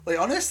Like,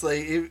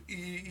 honestly,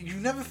 you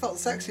never felt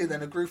sexier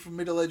than a group of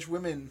middle-aged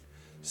women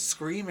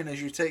screaming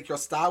as you take your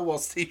Star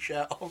Wars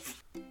t-shirt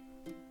off.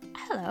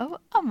 Hello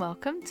and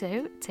welcome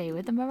to Tea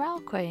with the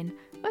Morale Queen,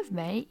 with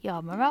me,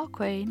 your Morale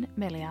Queen,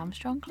 Millie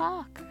Armstrong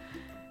Clark.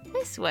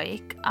 This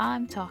week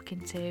I'm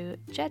talking to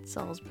Jed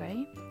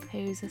Salisbury,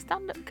 who's a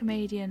stand-up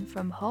comedian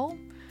from Hull.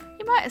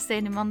 You might have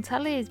seen him on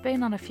telly, he's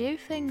been on a few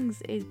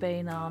things. He's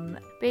been on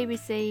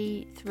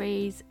BBC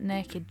Three's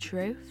Naked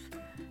Truth.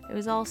 It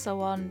was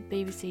also on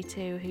BBC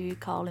Two Who You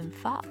Call Him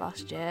Fat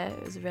last year.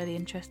 It was a really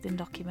interesting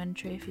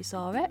documentary if you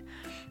saw it.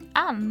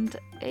 And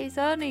he's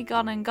only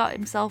gone and got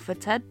himself a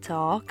TED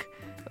Talk,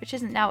 which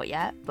isn't out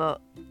yet,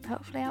 but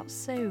hopefully out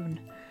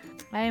soon.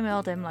 I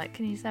emailed him like,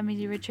 can you send me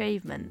your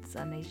achievements?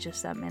 And he's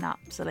just sent me an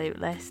absolute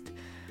list.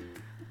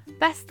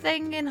 Best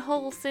thing in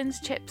Hull since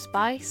Chip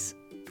Spice,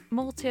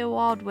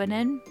 multi-award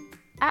winning,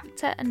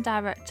 actor and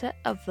director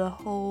of the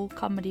Hull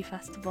Comedy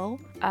Festival.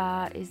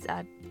 He's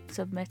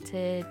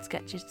submitted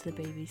sketches to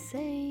the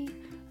BBC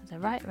as a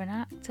writer and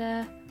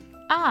actor,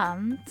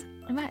 and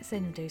you might have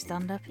seen him do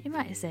stand-up, you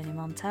might have seen him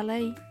on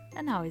telly,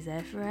 and now he's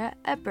here for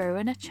a brew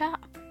and a chat.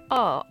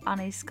 Oh,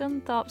 and he's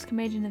Scunthorpe's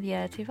Comedian of the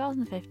Year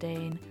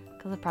 2015,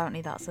 because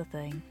apparently that's a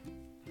thing.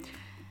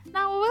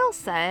 Now I will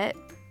say,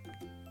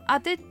 I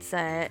did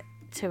say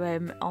to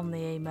him on the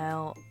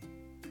email,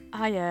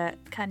 hiya,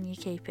 can you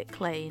keep it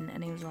clean?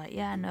 And he was like,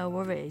 yeah, no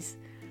worries.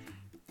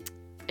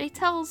 He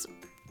tells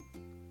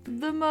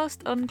the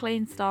most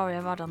unclean story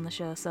I've had on the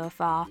show so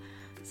far.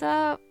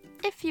 So,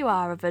 if you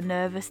are of a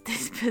nervous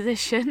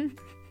disposition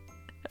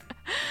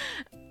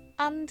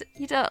and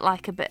you don't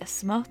like a bit of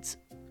smut,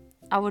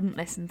 I wouldn't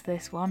listen to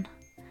this one.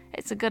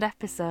 It's a good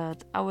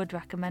episode, I would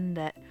recommend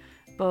it.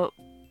 But,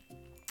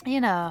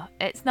 you know,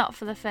 it's not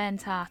for the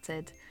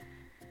faint-hearted.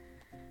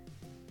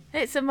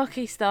 It's a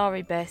mucky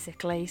story,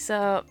 basically,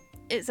 so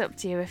it's up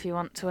to you if you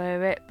want to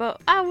hear it,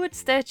 but I would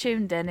stay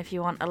tuned in if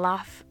you want a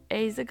laugh.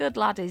 He's a good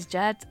lad, is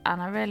Jed,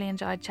 and I really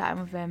enjoyed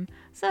chatting with him.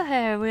 So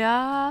here we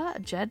are,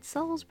 Jed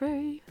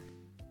Salisbury.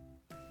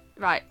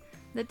 Right,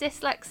 the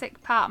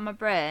dyslexic part of my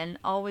brain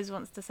always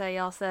wants to say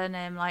your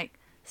surname like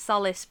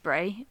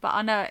Salisbury, but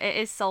I know it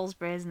is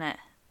Salisbury, isn't it?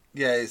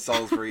 Yeah, it's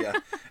Salisbury, yeah.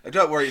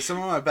 Don't worry, some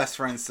of my best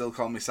friends still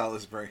call me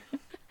Salisbury.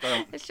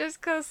 Don't. It's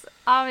just because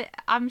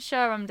I'm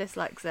sure I'm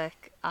dyslexic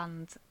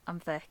and I'm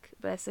thick,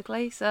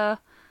 basically, so...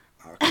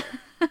 Okay.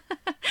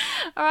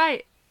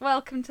 Alright,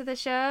 welcome to the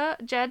show,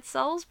 Jed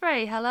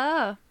Salisbury,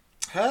 hello.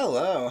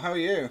 Hello, how are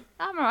you?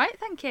 I'm alright,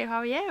 thank you, how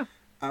are you?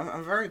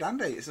 I'm very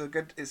dandy. It's a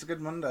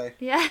good Monday.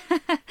 Yeah,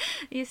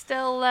 you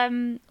still,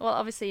 well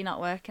obviously you're not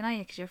working, are you,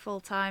 because you're a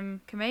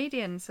full-time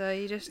comedian, so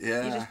you're just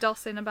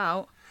dossing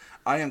about.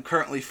 I am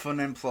currently fun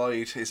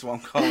employed, is what I'm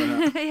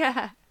calling it.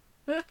 Yeah.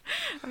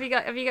 Have you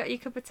got your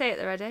cup of tea at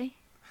the ready?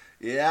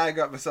 Yeah, I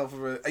got myself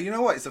you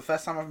know what? It's the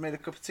first time I've made a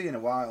cup of tea in a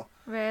while.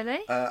 Really?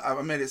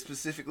 I made it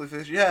specifically for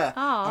this. Yeah.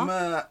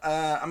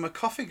 Aw. I'm a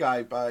coffee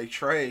guy by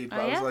trade, but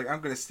Oh, I was yeah? like,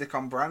 I'm going to stick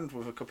on brand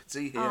with a cup of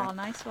tea here. Oh,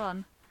 nice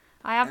one.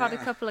 I have had a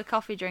Yeah. couple of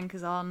coffee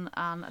drinkers on,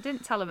 and I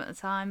didn't tell them at the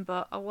time,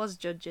 but I was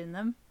judging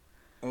them.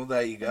 Well,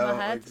 there you In go.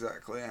 my head.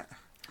 Exactly. Yeah.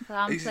 But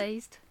I'm Is-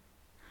 pleased.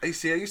 You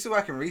see, I used to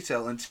work in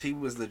retail, and tea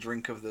was the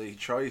drink of the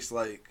choice.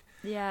 Like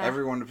Yeah.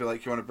 everyone would be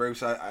like, "You want a brew?"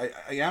 So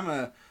I am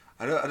a.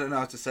 I don't know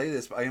how to say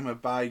this, but I am a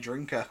bi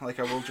drinker. Like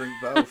I will drink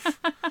both.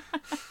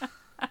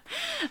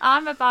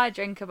 I'm a bi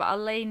drinker, but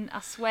I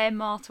sway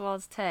more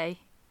towards tea.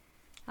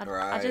 I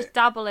Right. just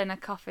dabble in a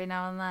coffee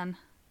now and then.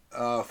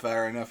 Oh,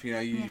 fair enough. You know,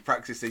 you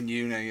practiced in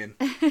uni and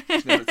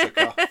just never took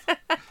off.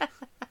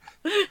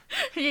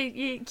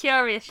 you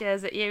curious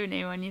years at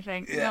uni when you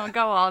think, Yeah. no,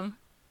 go on.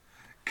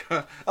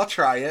 I'll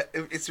try it.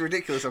 It's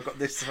ridiculous. I've got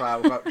this far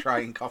without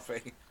trying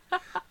coffee.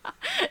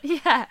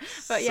 Yeah, but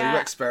So you yeah,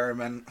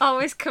 experiment.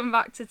 always come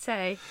back to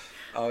tea.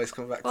 Always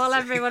come back to While tea.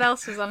 everyone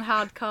else was on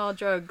hardcore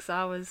drugs,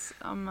 I was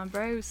on my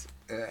brews.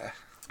 Yeah.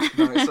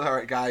 No, it's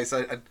alright, guys.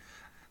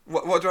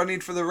 What do I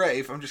need for the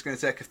rave? I'm just going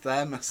to take a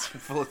thermos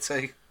full of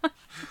tea.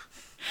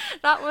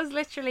 That was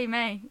literally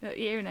me at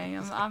uni.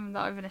 I'm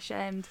not even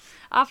ashamed.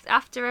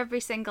 After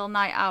every single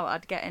night out,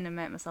 I'd get in and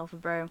make myself a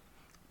brew.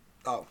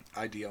 Oh,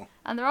 ideal.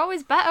 And they're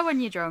always better when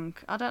you're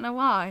drunk. I don't know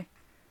why.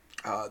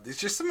 There's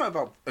just something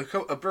about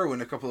a brew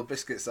and a couple of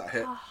biscuits that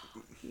hit.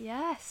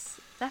 Yes,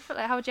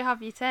 definitely. How would you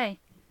have your tea?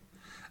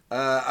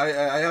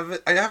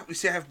 I have. You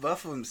see, I have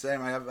both of them.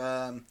 Same. I have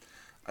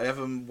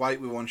them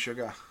white with one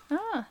sugar.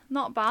 Oh,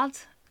 not bad.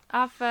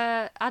 I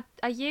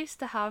used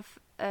to have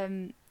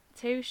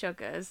 2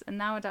 sugars, and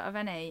now I don't have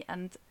any.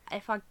 And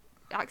if I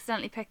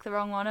accidentally pick the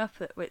wrong one up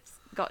that's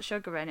got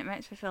sugar in, it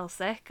makes me feel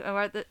sick.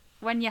 Or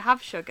when you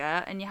have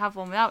sugar and you have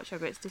one without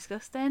sugar, it's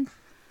disgusting.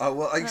 Oh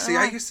well, don't see, know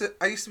I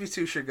why. used to be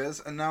 2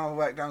 sugars, and now I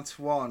work down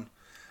to 1.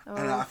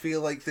 And I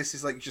feel like this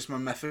is like just my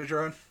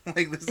methadone.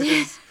 Like this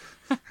is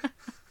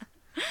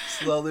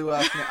slowly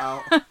working it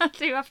out.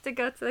 Do you have to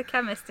go to the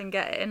chemist and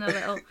get it in a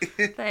little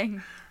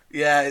thing?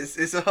 Yeah,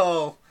 it's a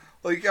whole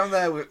like I'm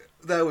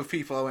there with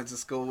people I went to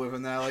school with,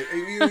 and they're like, "Are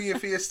you here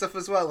for your stuff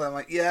as well?" And I'm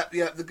like, "Yeah,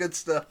 the good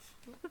stuff."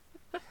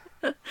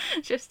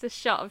 Just a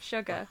shot of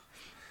sugar.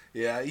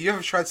 Yeah, you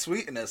ever tried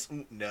sweeteners?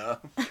 No.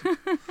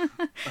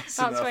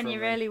 That's when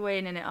you're really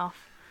weaning it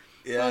off.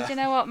 Yeah. Well, do you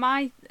know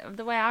what?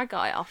 The way I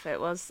got it off it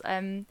was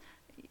I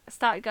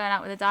started going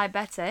out with a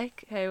diabetic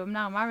who I'm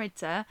now married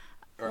to.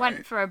 Right.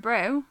 Went for a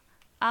brew,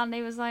 and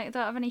he was like, "I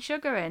don't have any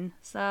sugar in,"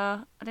 so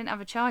I didn't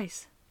have a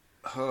choice.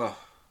 Oh.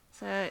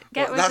 So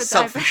Well, that's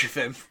selfish of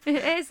him.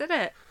 It is, isn't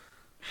it?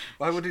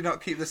 Why would he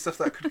not keep the stuff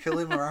that could kill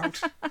him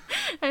around?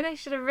 And they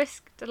should have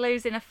risked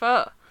losing a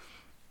foot.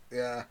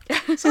 Yeah.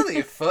 It's only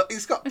a foot.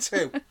 He's got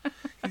two.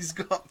 He's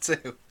got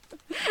two.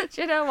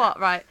 Do you know what?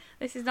 Right,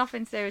 this is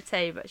nothing to do with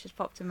tea, but it's just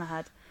popped in my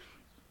head.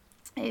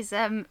 He's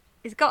got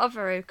a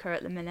verruca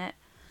at the minute,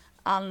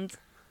 and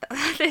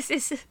this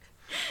is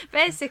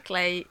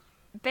basically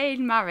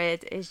being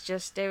married is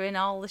just doing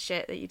all the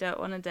shit that you don't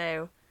want to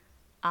do,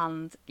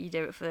 and you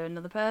do it for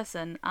another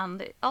person,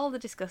 and all the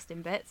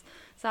disgusting bits.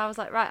 So I was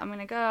like, right, I'm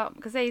gonna go out,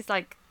 because he's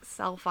like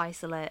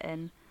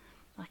self-isolating,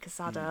 like a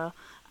sado,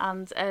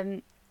 and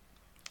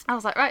I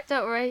was like, right,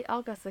 don't worry,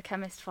 I'll go to the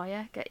chemist for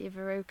you, get your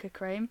verruca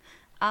cream,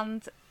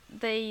 and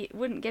they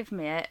wouldn't give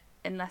me it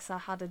unless I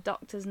had a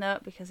doctor's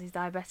note, because he's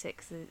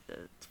diabetic, so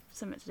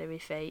something to do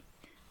with feet,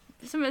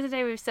 something to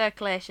do with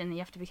circulation. You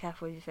have to be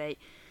careful with your feet.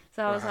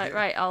 So I was like,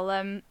 right,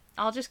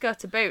 I'll just go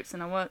to Boots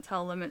and I won't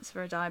tell them it's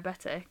for a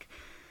diabetic.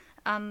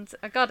 And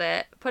I got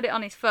it, put it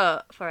on his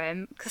foot for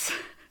him, because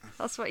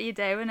that's what you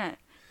do, innit?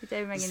 You do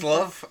ringing. It's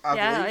love, I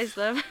yeah, that believe. is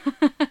love.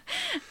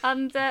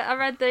 And I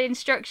read the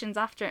instructions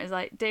after it. It was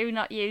like, do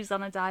not use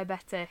on a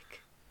diabetic.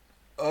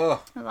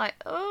 Oh. I was like,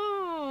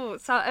 oh.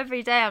 So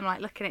every day I'm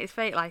like looking at his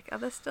feet, like, are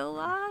they still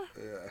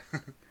there? Yeah.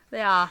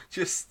 They are.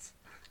 Just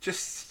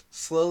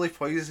slowly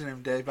poison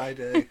him day by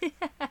day.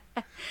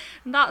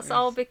 And that's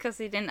all because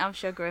he didn't have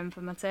sugar in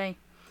for my tea.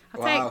 I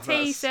Wow, take tea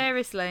that's-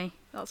 seriously.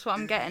 That's what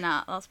I'm getting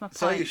at. That's my point.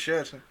 So you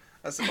should.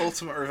 That's the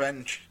ultimate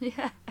revenge.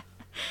 Yeah.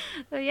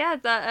 So yeah,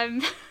 that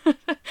I've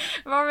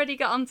already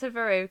got onto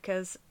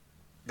verrucas.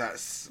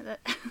 It's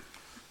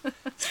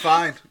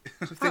fine.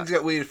 Things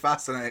get weird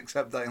fast, and I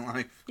accept that in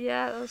life.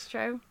 Yeah, that's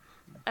true.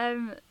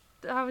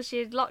 How was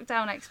your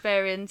lockdown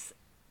experience?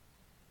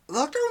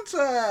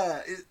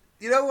 Lockdown's,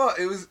 you know what?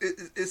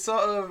 It's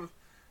sort of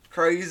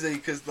crazy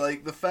because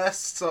like the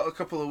first sort of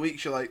couple of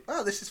weeks, you're like,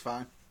 oh, this is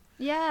fine.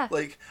 Yeah.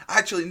 Like,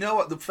 actually, you know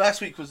what? The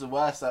first week was the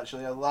worst.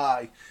 Actually, I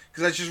lie,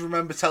 because I just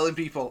remember telling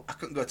people I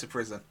couldn't go to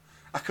prison.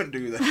 I couldn't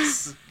do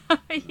this.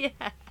 Yeah.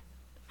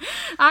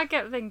 I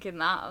kept thinking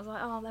that. I was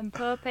like, oh, them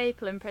poor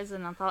people in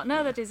prison. I thought,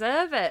 no, they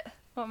deserve it.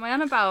 What am I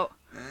on about?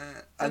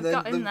 And They've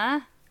got in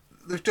there.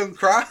 They've done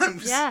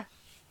crimes. Yeah.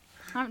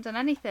 I haven't done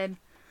anything.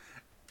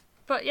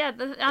 But yeah,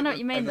 I know what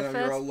you mean. And The then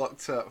first, you're all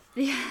locked up.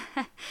 yeah,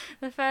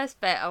 the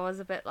first bit I was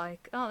a bit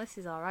like, oh, this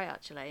is all right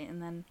actually,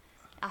 and then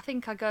I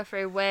think I go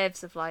through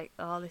waves of like,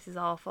 oh, this is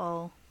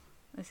awful,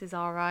 this is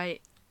all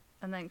right,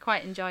 and then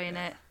quite enjoying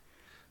it.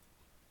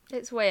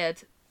 It's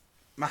weird.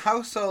 My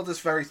household has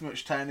very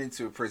much turned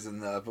into a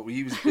prison though, but we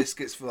use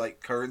biscuits for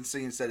like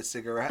currency instead of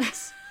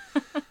cigarettes.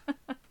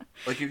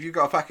 Like if you've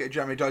got a packet of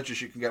Jammy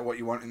Dodgers, you can get what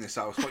you want in this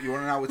house. What you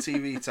want an hour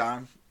TV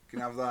time, you can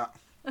have that.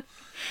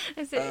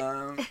 Is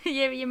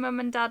it your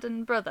mum and dad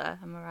and brother?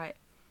 Am I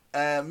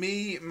right?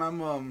 Me, my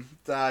mum,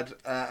 dad,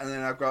 and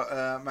then I've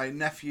got my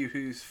nephew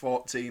who's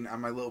 14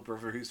 and my little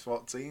brother who's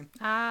 14.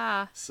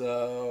 Ah.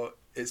 So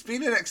it's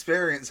been an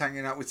experience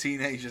hanging out with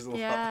teenagers a lot.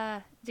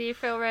 Yeah. Do you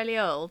feel really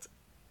old?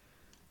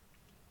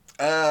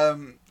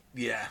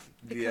 Yeah,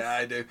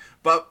 I do.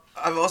 But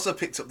I've also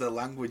picked up their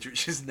language,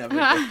 which is never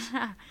good.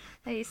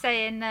 Are you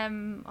saying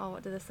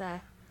what did I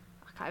say?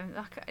 I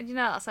can't, you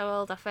know, that's how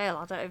old I feel.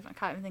 I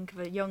can't even think of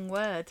a young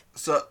word.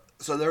 So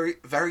they're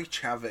very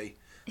chavvy.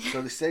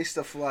 So they say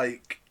stuff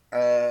like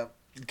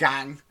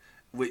gang,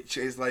 which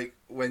is like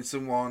when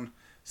someone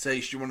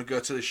says, do you want to go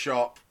to the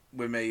shop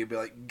with me? You'll be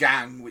like,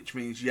 gang, which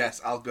means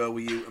yes, I'll go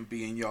with you and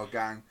be in your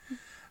gang.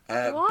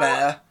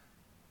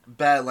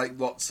 Bear, like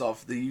lots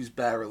of. They use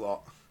bear a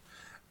lot.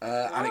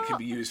 And it can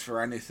be used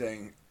for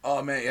anything.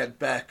 Oh, mate, he had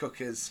bear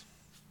cookies.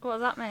 What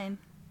does that mean?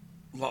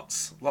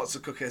 Lots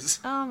of cookies.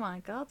 Oh my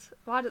god.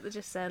 Why don't they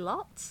just say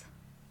lots?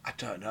 I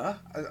don't know.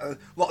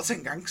 Lots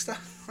in gangster.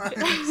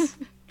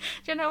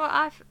 Do you know what?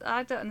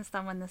 I don't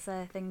understand when they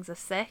say things are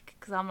sick,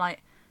 because I'm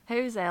like,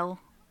 who's ill?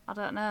 I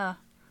don't know.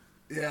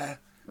 Yeah.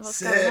 What's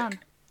sick. going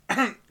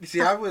on? You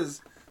see,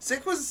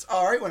 sick was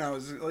alright when I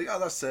was like, oh,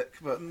 that's sick,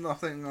 but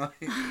nothing like...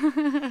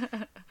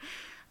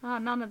 Oh,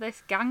 none of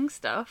this gang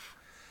stuff.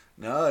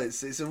 No,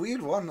 it's a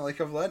weird one.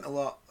 Like, I've learnt a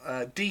lot.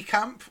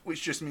 Decamp,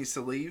 which just means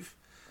to leave.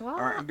 What?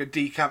 Alright, I'm going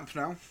to decamp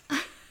now.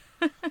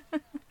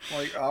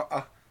 Like,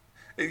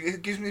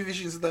 it gives me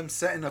visions of them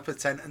setting up a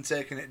tent and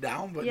taking it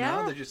down, but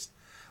Yeah. no, they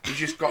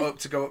just got up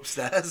to go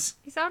upstairs.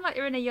 You sound like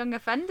you're in a young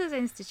offenders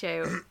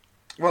institute.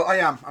 Well, I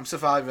am. I'm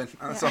surviving.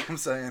 That's all I'm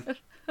saying.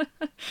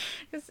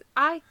 Because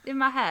in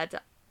my head,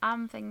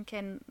 I'm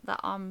thinking that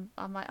I'm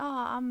like,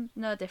 oh, I'm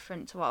no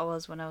different to what I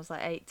was when I was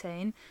like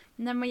 18.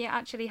 And then when you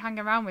actually hang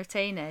around with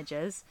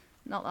teenagers,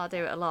 not that I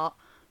do it a lot,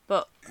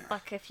 but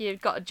like if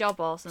you've got a job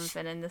or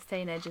something and there's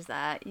teenagers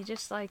there, you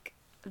just like,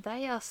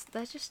 they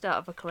just don't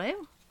have a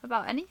clue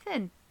about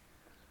anything.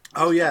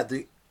 Oh yeah,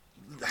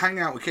 hanging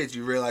out with kids,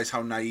 you realise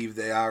how naive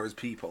they are as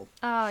people.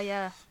 Oh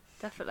yeah,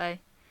 definitely.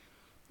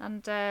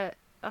 And I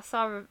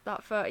saw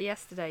that photo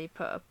yesterday you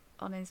put up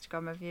on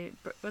Instagram of you.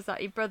 Was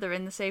that your brother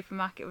in the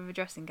supermarket with a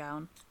dressing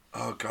gown?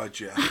 Oh god,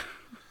 yeah.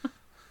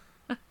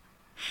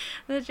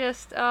 They're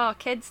just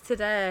kids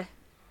today.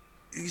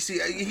 You see,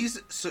 he's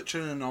such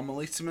an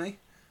anomaly to me.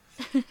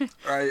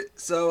 Right,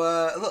 so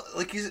look,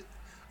 like he's a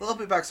little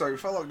bit backstory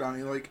before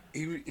lockdown.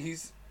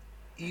 He's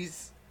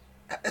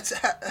it's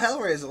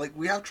Hellraiser. Like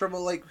we have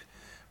trouble like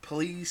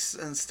police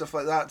and stuff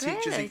like that.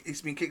 Teachers, Really?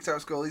 he's been kicked out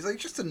of school. He's like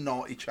just a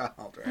naughty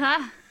child, right?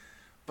 Huh?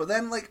 But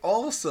then like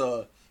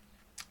also,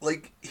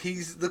 like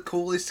he's the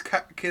coolest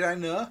kid I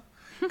know.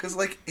 Because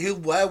like he'll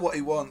wear what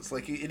he wants.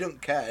 Like he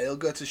don't care. He'll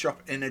go to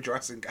shop in a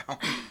dressing gown.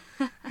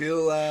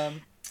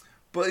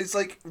 But it's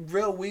like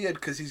real weird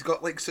because he's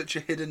got like such a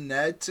hidden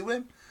nerd to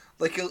him.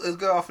 Like he'll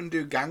go off and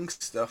do gang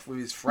stuff with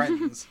his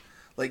friends,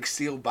 like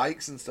steal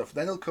bikes and stuff.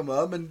 Then he'll come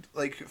home and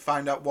like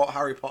find out what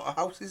Harry Potter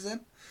house he's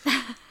in,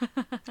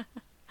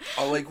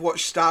 or like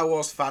watch Star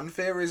Wars fan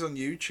theories on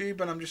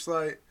YouTube. And I'm just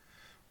like,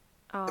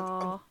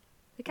 Oh,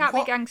 they can't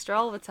what? be gangster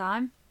all the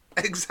time.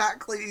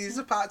 exactly, he's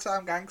a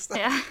part-time gangster.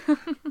 Yeah.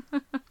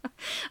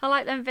 I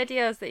like them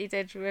videos that you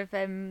did with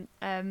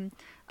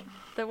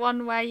the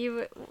one where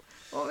you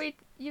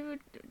were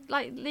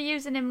like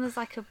using him as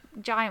like a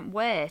giant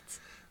weight.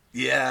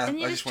 Yeah, And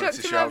you I just just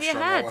wanted to chucked him show how over your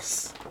strong I head.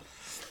 was.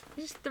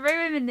 You just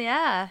threw him in the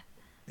air.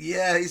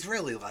 Yeah, he's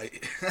really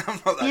light. I'm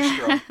not that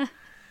Yeah.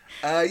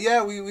 strong.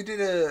 Yeah, we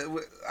did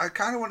I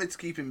kind of wanted to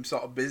keep him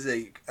sort of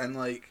busy and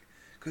like,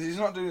 because he's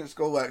not doing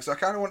schoolwork, so I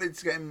kind of wanted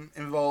to get him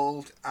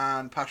involved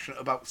and passionate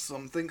about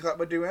something that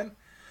we're doing.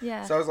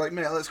 Yeah. So I was like,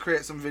 mate, let's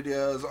create some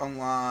videos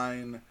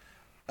online.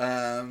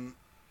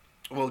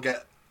 We'll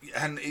get,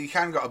 and he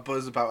kind of got a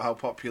buzz about how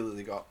popular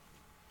they got.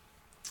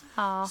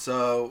 Aw.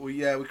 So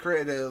we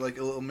created a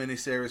little mini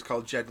series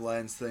called Jed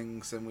Learns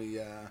Things, and we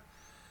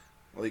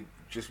like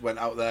just went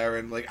out there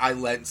and like I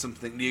learnt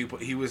something new,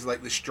 but he was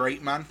like the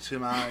straight man to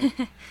my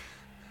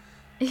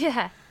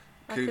Yeah.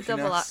 Like a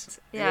double kookiness. act.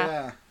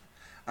 Yeah.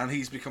 And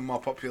he's become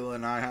more popular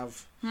than I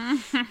have.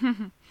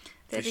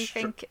 Did he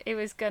think he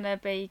was gonna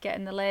be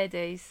getting the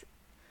ladies?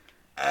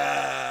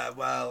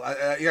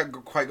 Well, he hadn't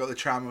quite got the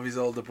charm of his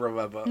older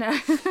brother, but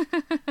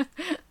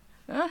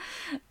No.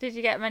 Did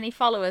you get many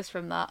followers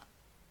from that?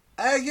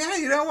 yeah,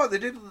 you know what, they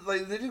did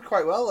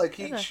quite well. Like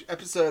Did each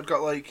episode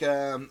got like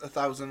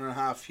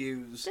 1,500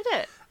 views. Did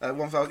it?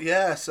 1,000,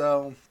 yeah.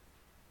 So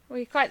Well,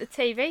 you're quite the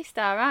TV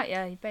star, aren't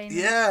you? You've been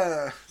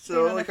yeah,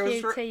 so on like a I was.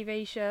 few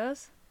TV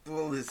shows.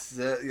 Well, this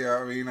you know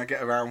what I mean, I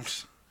get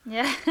around.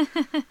 Yeah.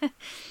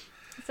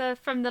 So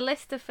from the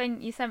list of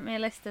things, you sent me a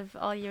list of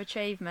all your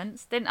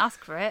achievements. Didn't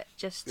ask for it,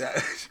 just Yeah,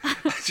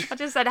 I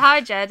just said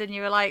hi, Jed, and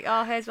you were like,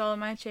 "Oh, here's all of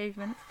my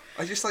achievements."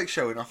 I just like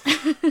showing off.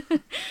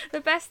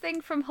 The best thing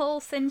from Hull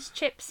since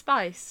Chip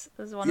Spice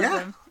was one of Yeah,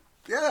 them.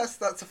 yeah,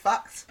 that's a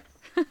fact.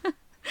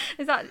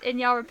 Is that in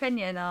your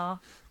opinion, or?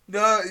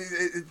 No,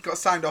 it got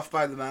signed off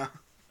by the mayor.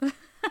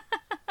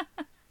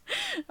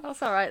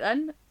 That's all right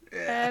then.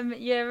 Yeah. What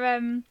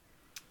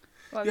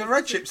You ever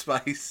read Chip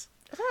Spice?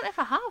 I don't know if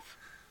I have.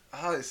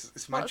 Oh,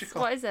 it's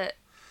magical. What is it?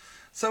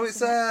 So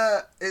it's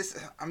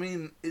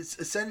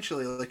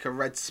essentially like a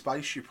red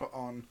spice you put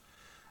on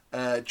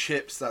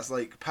chips. That's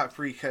like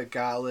paprika,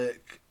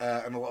 garlic,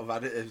 and a lot of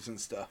additives and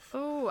stuff.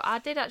 Oh, I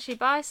did actually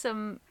buy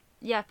some,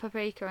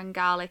 paprika and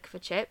garlic for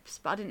chips,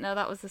 but I didn't know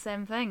that was the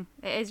same thing.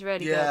 It is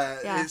really good.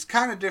 Yeah, It's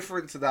kind of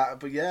different to that,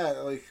 but yeah,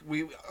 like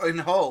we in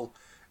Hull,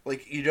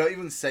 like you don't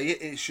even say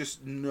it. It's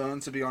just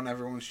known to be on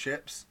everyone's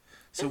chips.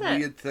 It's Is a it?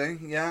 weird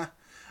thing, yeah.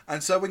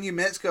 And so when your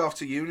mates go off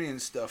to uni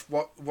and stuff,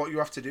 what you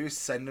have to do is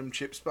send them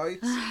chip spice.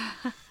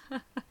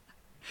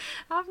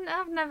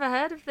 I've never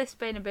heard of this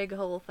being a big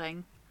Hull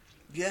thing.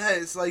 Yeah,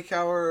 it's like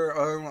our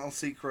own little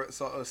secret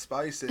sort of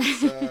spice.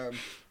 It's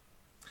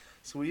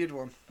it's a weird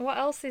one. What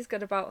else is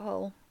good about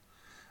Hull?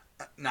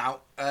 Now,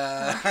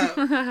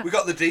 we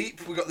got the deep.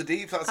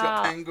 That's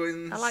got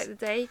penguins. I like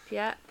the Deep.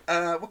 Yeah.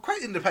 We're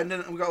quite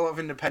independent, and we got a lot of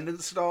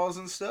independent stores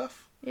and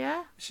stuff,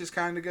 Yeah. which is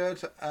kind of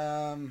good.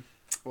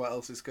 What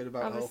else is good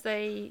about Hull?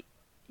 Obviously,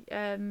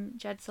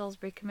 Jed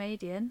Salisbury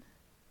comedian.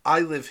 I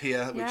live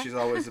here, which Yeah. is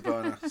always a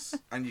bonus,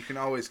 and you can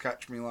always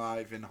catch me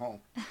live in Hull.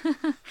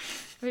 Have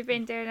you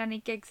been doing any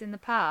gigs in the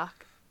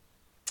park?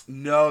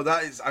 No,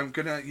 that is. I'm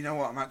gonna. You know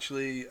what? I'm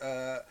actually.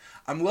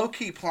 I'm low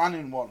key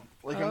planning one.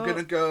 Like I'm Oh.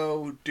 gonna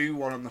go do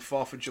one on the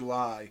 4th of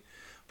July.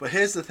 But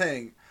here's the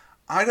thing.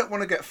 I don't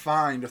want to get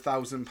fined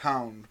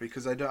 £1,000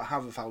 because I don't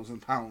have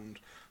 £1,000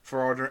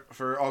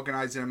 for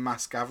organising a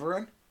mass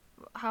gathering.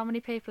 How many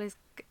people is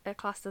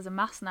classed as a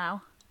mass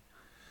now?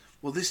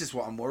 Well, this is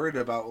what I'm worried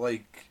about.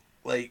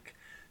 Like,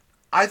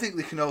 I think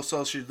they can all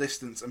social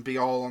distance and be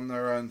all on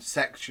their own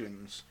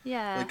sections.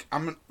 Yeah.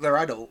 Like, they're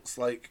adults.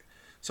 Like,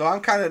 so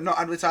I'm kind of not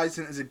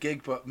advertising it as a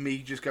gig, but me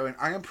just going,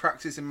 I am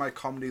practicing my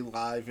comedy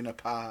live in a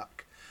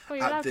park Well,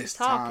 you're allowed at to this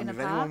talk time. in a If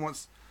park. anyone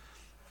wants,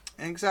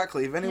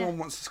 exactly. If anyone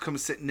wants to come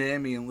sit near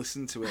me and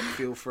listen to it,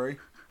 feel free.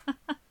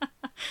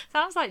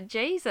 Sounds like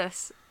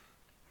Jesus.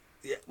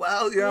 Yeah,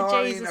 well, you know what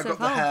I mean? I got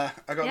the hair.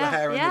 I got the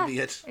hair and the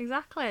beard.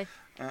 Exactly.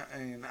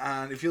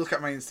 And if you look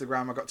at my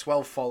Instagram, I got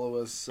 12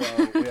 followers, so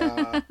we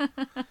are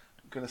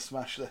going to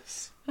smash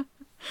this.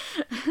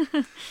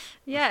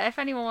 Yeah, if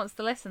anyone wants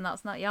to listen,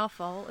 that's not your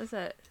fault, is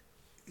it?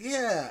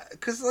 Yeah,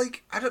 because,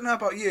 like, I don't know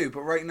about you,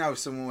 but right now if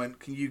someone went,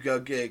 can you go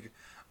gig?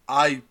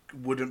 I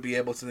wouldn't be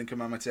able to think of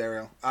my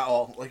material at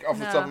all. Like, off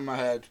the top of my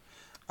head.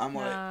 I'm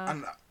like,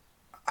 and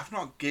I've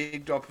not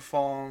gigged or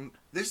performed.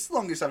 This is the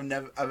longest I've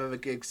ever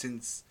gigged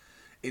since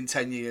in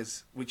 10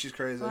 years, which is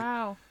crazy.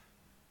 Wow.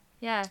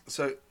 Yeah.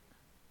 So,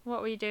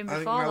 what were you doing before?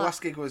 I think my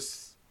last gig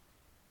was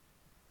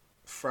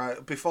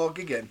before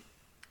gigging.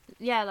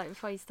 Yeah, like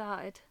before you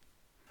started.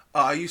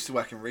 Oh, I used to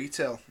work in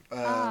retail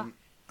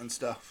and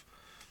stuff.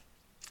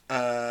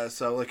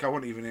 So, like, I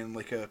wasn't even in,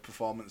 like, a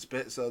performance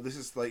bit. So, this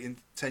is, like, in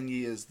 10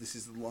 years, this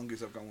is the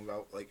longest I've gone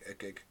without, like, a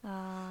gig.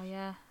 Oh,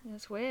 yeah.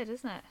 It's weird,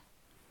 isn't it?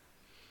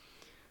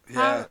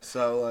 Yeah,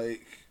 so,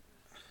 like...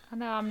 I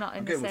know I'm not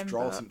in the same boat. I'm getting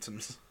withdrawal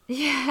symptoms.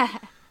 Yeah.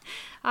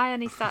 I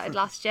only started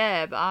last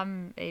year, but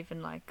I'm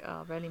even, like,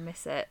 I really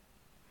miss it.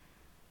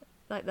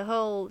 Like, the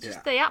whole...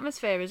 Just the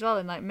atmosphere as well,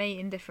 and, like,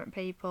 meeting different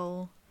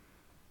people.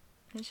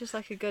 It's just,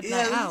 like, a good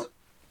night out.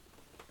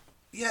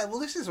 Yeah, well,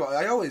 this is what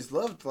I always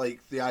loved,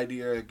 like, the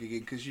idea of gigging,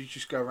 because you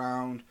just go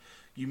around,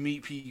 you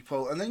meet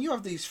people, and then you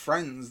have these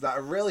friends that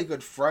are really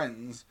good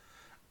friends,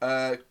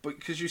 but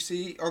because you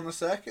see on the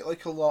circuit,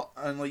 like, a lot,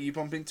 and, like, you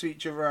bump into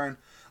each other, and,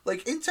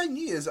 like, in 10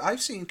 years,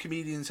 I've seen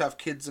comedians have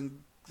kids,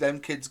 and them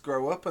kids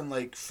grow up and,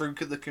 like,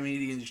 fruit at the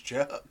comedian's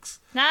jokes.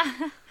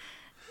 Yeah.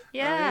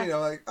 And, you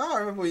know, like, oh, I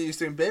remember when you used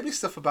doing baby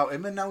stuff about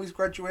him, and now he's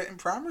graduating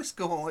primary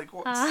school, like,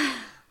 what's...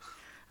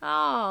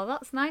 Oh,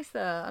 that's nice,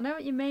 though. I know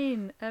what you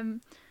mean.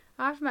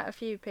 I've met a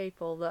few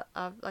people that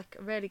I like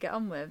really get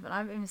on with, and I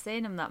haven't even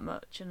seen them that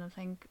much. And I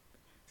think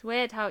it's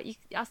weird how I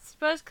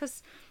suppose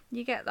because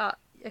you get a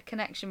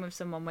connection with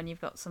someone when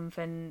you've got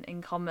something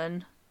in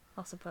common.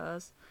 I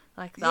suppose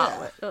like that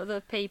with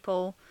other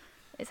people.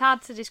 It's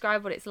hard to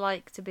describe what it's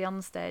like to be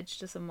on stage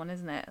to someone,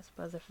 isn't it? I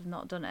suppose if you've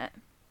not done it.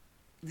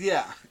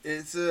 Yeah,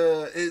 it's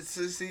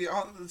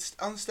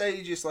on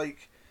stage. It's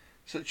like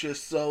such a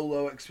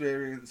solo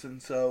experience,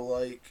 and so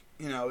like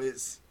you know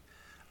it's.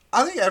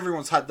 I think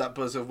everyone's had that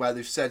buzz of where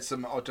they've said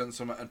something or done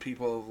something and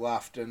people have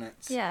laughed, and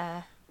it's...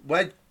 Yeah.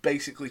 We're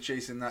basically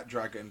chasing that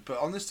dragon, but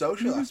on the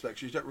social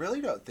aspects, you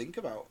really don't think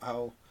about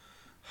how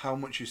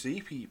much you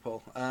see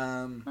people.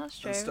 That's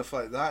true. And stuff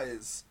like that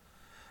is...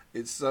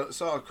 It's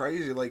sort of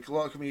crazy. Like, a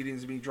lot of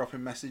comedians have been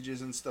dropping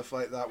messages and stuff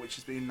like that, which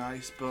has been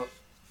nice, but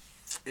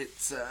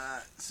it's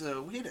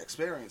a weird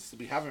experience to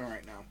be having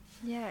right now.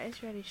 Yeah,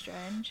 it's really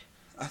strange.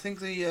 I think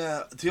the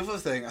other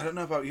thing, I don't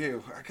know about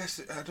you, I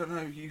guess, I don't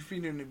know, you've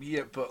been doing it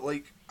yet, but,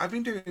 like, I've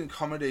been doing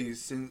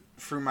comedies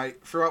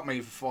throughout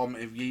my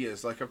formative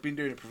years. Like, I've been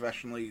doing it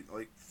professionally,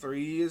 like,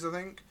 3 years, I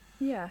think.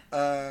 Yeah.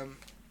 But,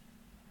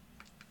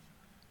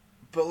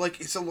 like,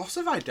 it's a loss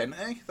of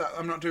identity that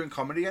I'm not doing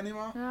comedy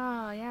anymore.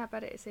 Oh, yeah, I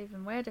bet it's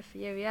even weirder for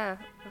you, yeah.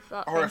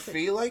 Or I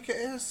feel like it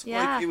is.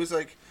 Yeah. Like, it was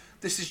like,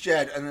 this is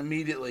Jed, and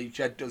immediately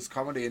Jed does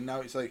comedy, and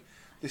now it's like,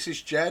 this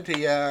is Jed,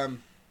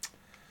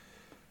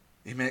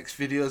 he makes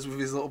videos with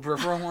his little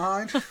brother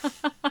online.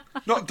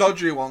 Not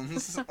dodgy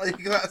ones.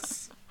 Like,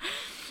 that's...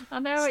 I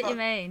know what you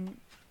mean.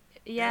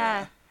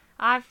 Yeah.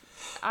 I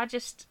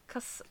just...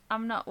 Because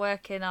I'm not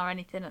working or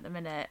anything at the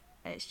minute.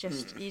 It's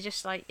just... You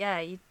just, like,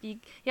 you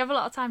have a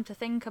lot of time to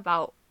think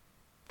about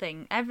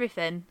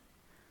everything.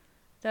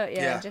 Don't you?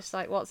 Yeah. Just,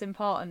 like, what's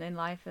important in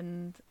life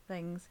and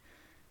things.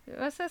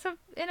 So,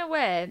 in a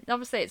way,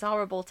 obviously it's a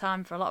horrible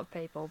time for a lot of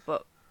people,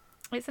 but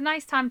it's a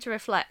nice time to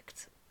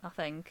reflect, I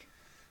think.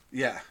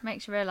 Yeah.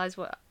 Makes you realise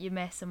what you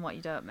miss and what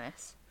you don't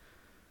miss.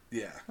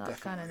 Yeah, that's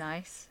kind of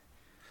nice.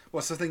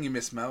 What's the thing you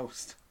miss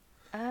most?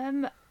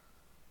 Do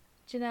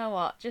you know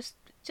what? Just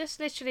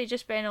literally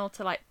just being able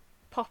to like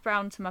pop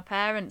round to my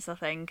parents, I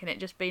think, and it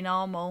just be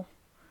normal.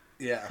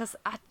 Yeah. Because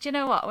do you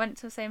know what? I went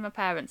to see my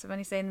parents. I've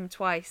only seen them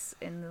twice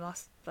in the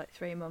last like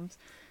 3 months.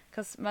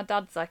 Because my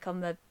dad's like on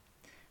the,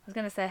 I was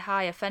going to say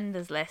high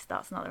offenders list.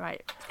 That's not the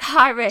right.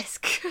 High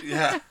risk.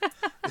 Yeah.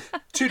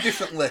 2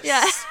 different lists.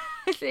 Yeah.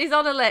 He's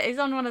on a list. He's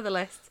on one of the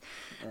lists.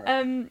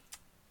 Right.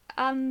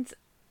 And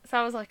so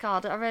I was like, oh,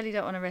 I really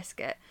don't want to risk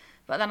it.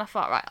 But then I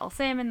thought, right, I'll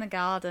see him in the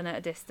garden at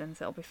a distance.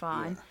 It'll be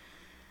fine.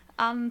 Yeah.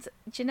 And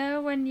do you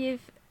know when you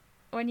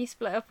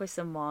split up with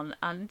someone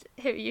and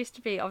who you used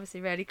to be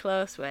obviously really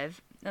close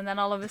with, and then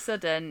all of a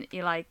sudden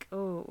you're like,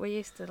 oh, we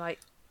used to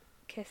like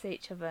kiss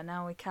each other,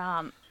 now we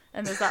can't.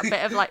 And there's that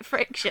bit of like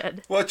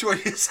friction. What are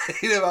you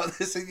saying about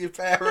this and your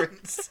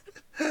parents?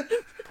 I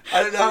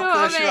don't know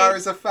how close you are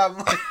as a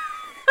family.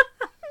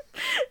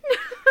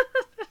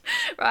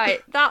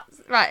 Right,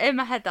 in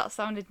my head that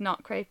sounded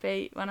not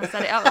creepy. When I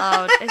said it out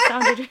loud, it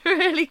sounded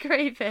really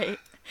creepy.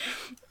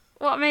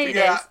 What I mean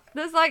is,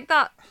 there's like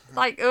that,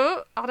 like,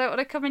 oh, I don't want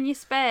to come in your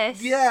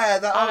space. Yeah,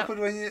 that awkward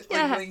when you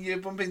when you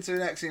bump into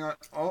an ex and you're like,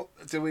 oh,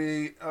 do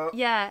we... Oh,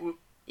 yeah,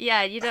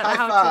 you don't know high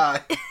how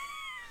five. to...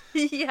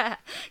 Yeah,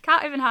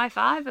 can't even high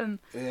five them.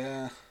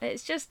 Yeah.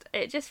 It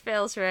just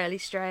feels really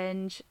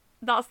strange.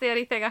 that's the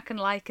only thing I can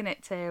liken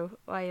it to,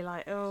 where you're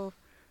like, oh.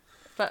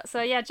 But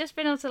so yeah, just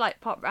being able to like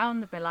pop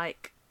round and be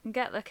like,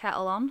 get the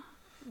kettle on,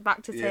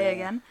 back to tea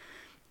again,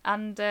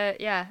 and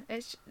I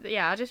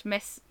just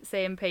miss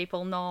seeing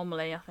people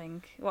normally. I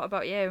think. What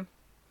about you?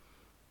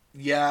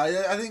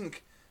 Yeah, I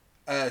think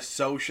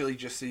socially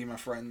just see my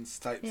friends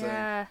type thing.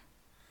 Yeah.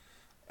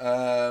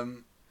 I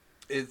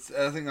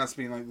think that's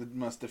been like the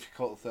most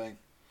difficult thing.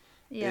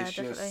 Yeah, it's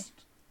definitely. Just,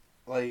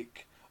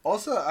 like,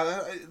 also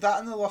that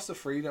and the loss of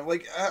freedom.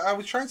 Like, I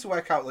was trying to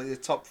work out like the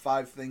top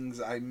 5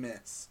 things I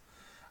miss,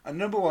 and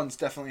number one's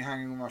definitely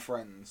hanging with my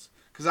friends,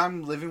 because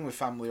I'm living with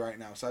family right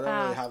now, so I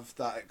don't really have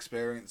that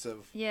experience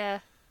of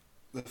the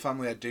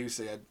family I do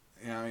see. I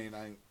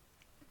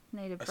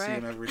need a break. I see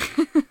them every day.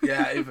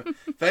 Yeah,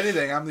 if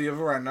anything, I'm the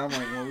other end. I'm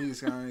like, well,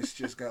 these guys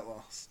just get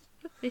lost.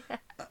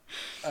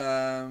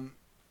 Yeah.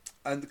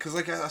 And because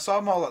like I saw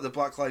them all at the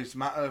Black Lives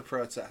Matter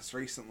protests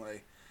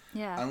recently.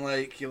 Yeah. And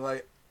like you're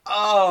like,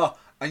 oh,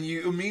 and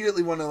you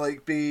immediately want to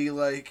like be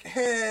like,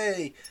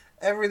 hey,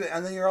 everything,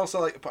 and then you're also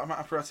like, but I'm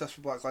at a protest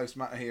for Black Lives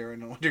Matter here,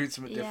 and we're doing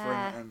something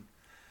different, and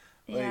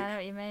like, I know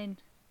what you mean.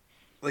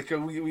 Like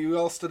we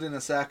all stood in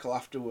a circle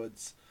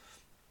afterwards,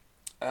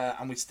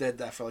 and we stayed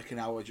there for like an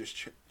hour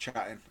just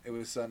chatting. It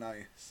was so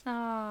nice.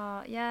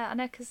 Oh yeah, I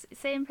know, because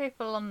seeing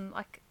people on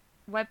like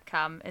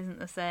webcam isn't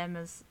the same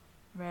as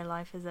real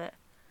life, is it?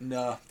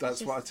 No,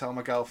 that's what I tell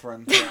my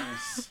girlfriend.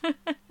 It's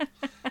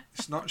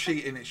not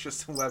cheating, it's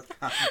just a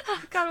webcam.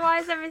 Oh God, why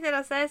is everything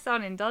I say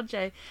sounding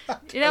dodgy?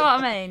 You know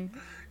what I mean?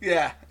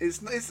 Yeah,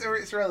 it's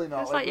really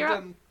not. It's like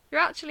you're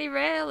actually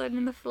real and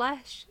in the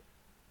flesh.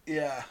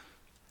 Yeah.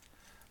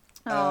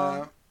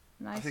 Oh,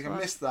 nice. I think one. I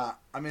missed that.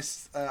 I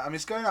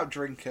miss going out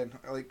drinking,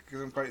 like,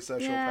 because I'm quite a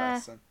social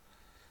person.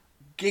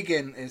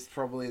 Gigging is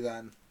probably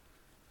then,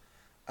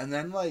 and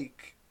then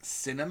like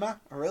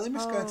cinema. I really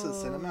miss going to the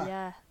cinema.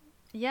 Yeah.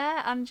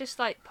 Yeah, and just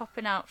like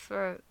going out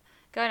for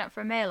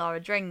a meal or a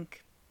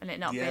drink and it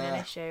not being an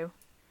issue.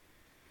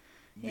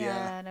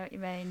 Yeah, I know what you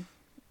mean.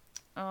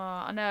 Oh,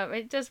 I know.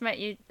 It does make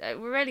you...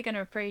 We're really going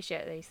to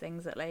appreciate these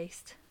things, at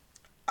least.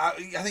 I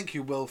think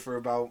you will for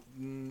about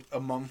a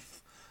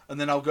month.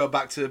 And then I'll go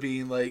back to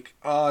being like,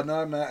 oh,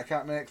 no, mate, I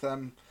can't make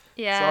them.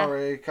 Yeah.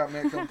 Sorry, can't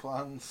make them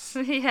plans.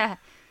 Yeah,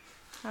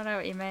 I know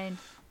what you mean.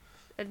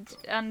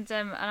 And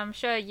I'm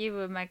sure you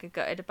were mega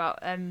gutted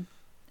about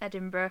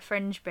Edinburgh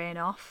Fringe being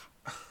off.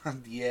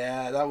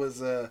 Yeah,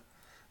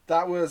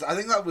 I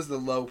think that was the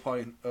low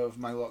point of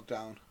my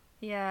lockdown.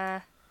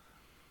 Yeah,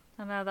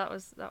 I know that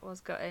was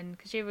gutting,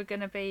 because you were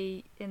going to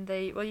be you're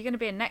going to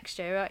be in next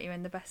year, aren't you,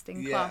 in the best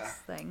in class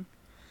thing?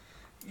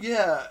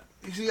 Yeah,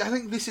 you see, I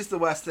think this is the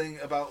worst thing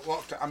about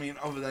lockdown. I mean,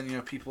 other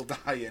than people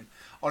dying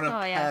on a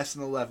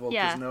personal level,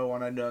 because no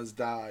one I know has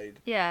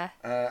died. Yeah.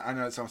 I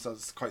know it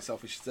sounds quite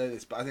selfish to say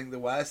this, but I think the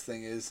worst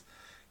thing is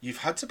you've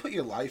had to put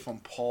your life on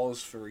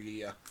pause for a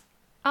year.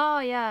 Oh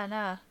yeah,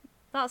 no.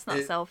 That's not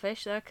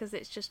selfish though, because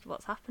it's just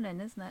what's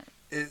happening, isn't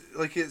it?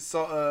 It's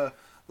sort of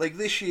like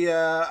this year.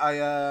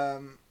 I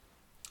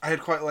had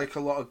quite like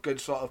a lot of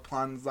good sort of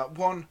plans. That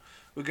one,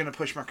 we're gonna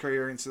push my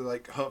career into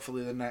like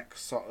hopefully the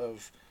next sort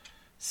of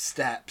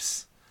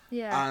steps.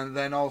 Yeah. And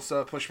then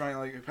also push my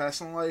like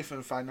personal life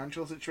and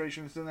financial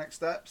situation into the next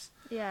steps.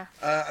 Yeah.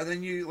 And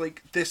then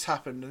this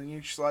happened, and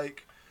you just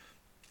like,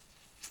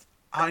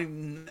 I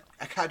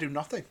can't do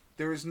nothing.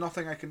 There is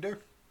nothing I can do.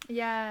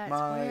 Yeah,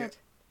 it's weird.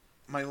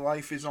 My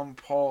life is on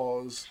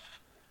pause,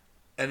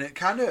 and it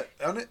kind of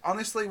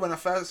honestly, when I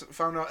first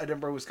found out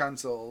Edinburgh was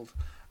cancelled,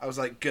 I was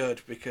like,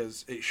 good,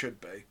 because it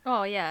should be.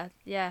 Oh yeah,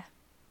 yeah.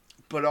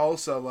 But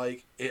also,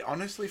 like, it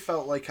honestly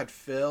felt like I'd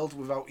failed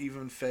without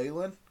even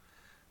failing,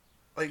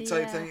 like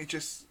type thing. It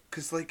just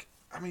because like,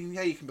 I mean,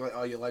 yeah, you can be like,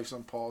 oh, your life's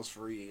on pause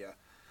for a year,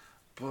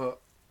 but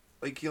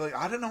like you're like,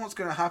 I don't know what's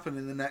gonna happen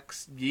in the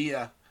next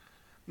year.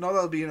 Not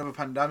there'll be another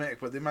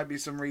pandemic, but there might be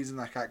some reason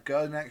I can't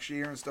go next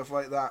year and stuff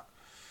like that.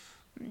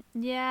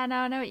 Yeah, no,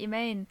 I know what you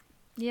mean.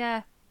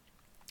 Yeah.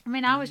 I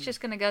mean, I was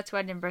just going to go to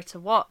Edinburgh to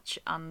watch,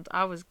 and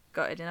I was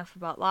gutted enough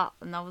about that,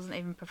 and I wasn't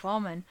even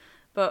performing.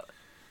 But,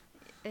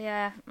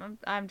 yeah,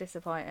 I'm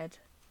disappointed.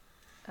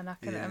 And I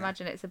can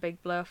imagine it's a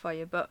big blow for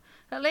you. But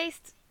at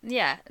least,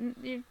 yeah,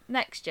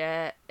 next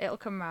year, it'll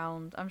come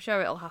round. I'm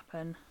sure it'll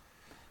happen.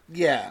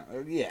 Yeah.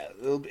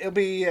 It'll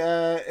be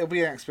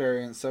an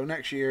experience. So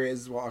next year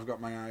is what I've got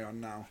my eye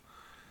on now.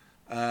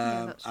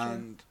 That's true.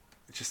 And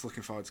just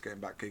looking forward to getting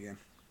back again.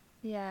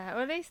 Yeah,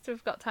 well, at least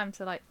we've got time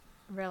to like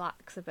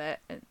relax a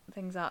bit and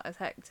things aren't as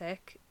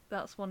hectic.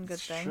 That's one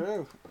good thing.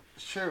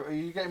 It's true. Are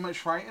you getting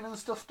much writing and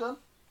stuff done?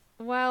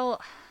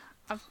 Well,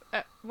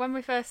 when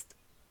we first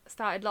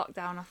started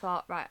lockdown, I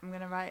thought, right, I'm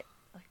going to write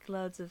like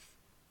loads of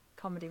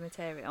comedy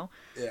material.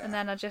 Yeah. And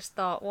then I just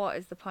thought, what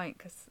is the point?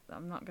 Because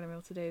I'm not going to be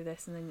able to do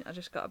this. And then I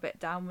just got a bit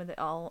down with it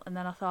all. And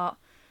then I thought,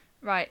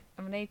 right,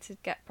 I need to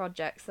get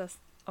projects. So I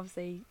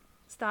obviously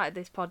started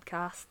this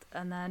podcast,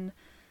 and then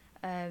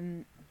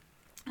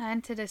I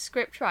entered a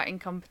script writing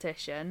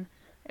competition.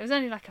 It was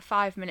only like a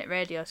 5-minute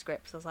radio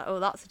script, so I was like, oh,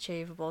 that's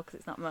achievable because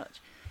it's not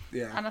much.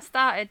 Yeah. And I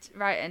started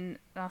writing,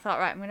 and I thought,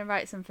 right, I'm going to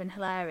write something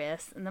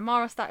hilarious. And the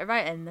more I started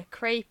writing, the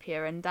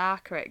creepier and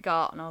darker it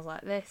got. And I was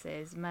like, this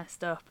is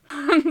messed up.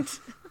 And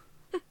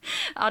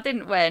I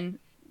didn't win,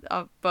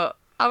 but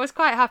I was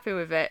quite happy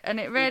with it. And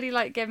it really,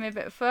 like, gave me a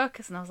bit of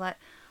focus. And I was like,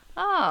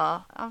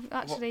 oh, I've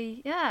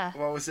actually, yeah.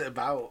 What was it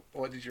about?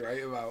 What did you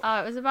write about?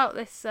 Oh, it was about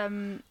this,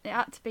 it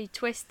had to be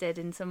twisted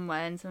in some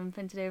way and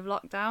something to do with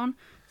lockdown.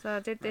 So I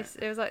did this,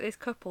 It was like this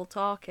couple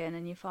talking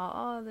and you thought,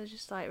 oh, they're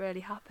just like really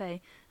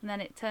happy. And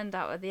then it turned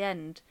out at the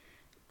end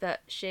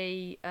that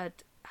she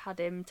had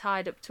him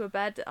tied up to a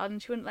bed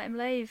and she wouldn't let him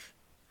leave.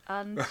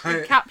 And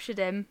she captured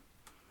him.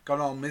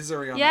 Gone all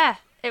misery on it. Yeah,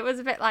 it was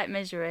a bit like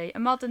Misery, a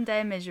modern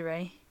day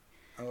Misery.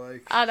 I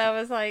like. And I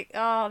was like,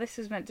 oh, this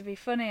was meant to be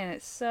funny and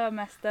it's so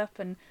messed up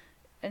and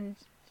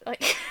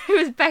like he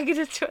was begging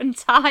her to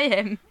untie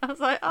him. I was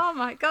like, oh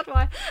my god,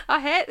 why?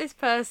 I hate this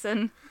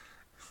person.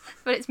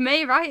 But it's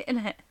me writing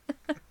it.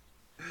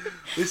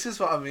 This is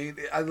what I mean.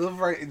 I love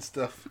writing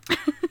stuff.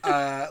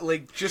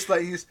 Like just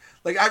like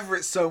I've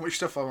written so much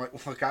stuff. I'm like,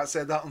 well, I can't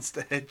say that on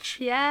stage.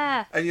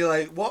 Yeah. And you're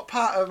like, what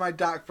part of my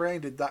dark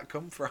brain did that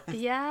come from?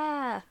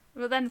 Yeah.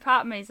 But then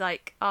part of me is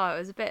like, oh, it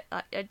was a bit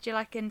like, do you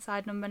like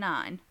Inside Number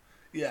 9?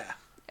 Yeah.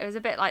 It was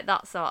a bit like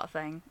that sort of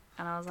thing.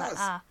 And I was like,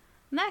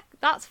 no,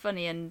 that's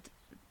funny and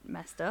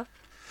messed up.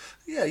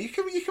 Yeah, you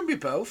can be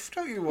both.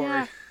 Don't you worry.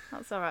 Yeah,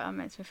 that's alright. That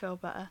makes me feel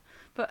better.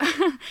 But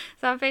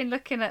so I've been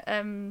looking at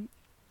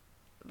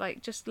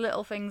like just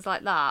little things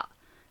like that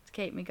to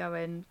keep me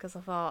going because I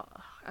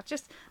thought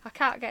I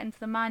can't get into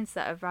the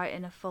mindset of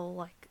writing a full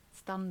like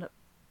stand-up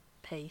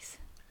piece.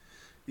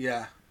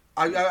 Yeah,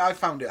 I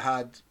found it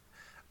hard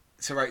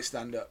to write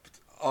stand-up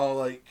or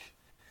like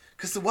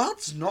because the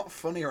world's not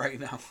funny right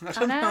now. I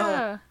don't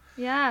know.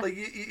 Yeah. Like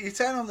you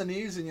turn on the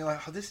news and you're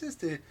like, oh, this is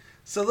the.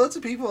 So loads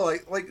of people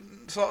like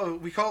sort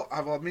of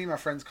me and my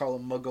friends call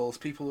them muggles,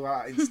 people who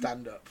are in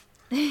stand-up.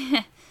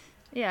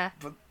 Yeah.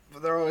 But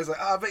they're always like,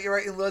 oh, I bet you're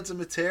writing loads of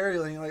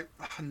material, and you're like,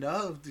 oh,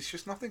 no, there's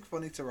just nothing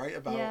funny to write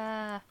about.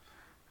 Yeah.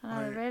 No, like,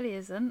 there really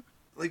isn't.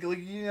 Like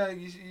you know,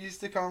 you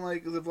stick on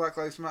like the Black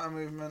Lives Matter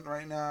movement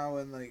right now,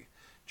 and like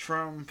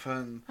Trump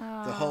and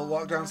the whole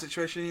lockdown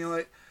situation. And you're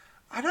like,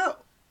 I don't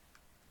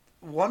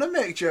want to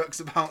make jokes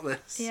about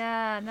this.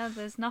 Yeah. No,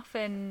 there's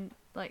nothing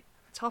like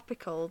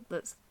topical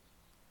that's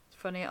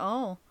funny at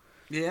all.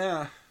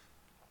 Yeah.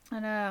 I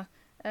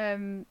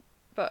know.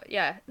 But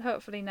yeah,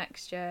 hopefully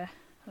next year.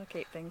 I'll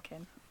keep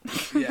thinking.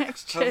 Yeah,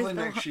 hopefully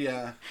next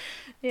year.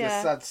 Yeah.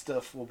 The sad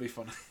stuff will be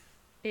funny.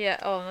 Yeah.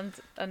 Oh,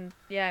 and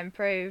yeah,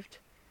 improved.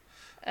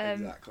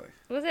 Exactly.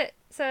 Was it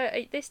so?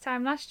 This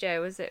time last year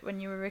was it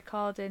when you were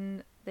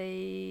recording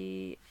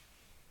the?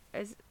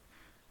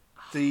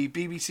 The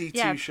BBC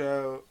Two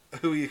show.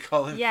 Who Are You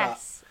Calling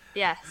Yes. Fat?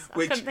 Yes.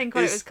 Which I couldn't think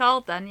what it was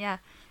called then. Yeah.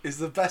 Is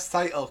the best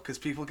title because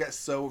people get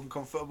so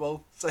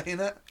uncomfortable saying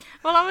it.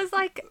 Well, I was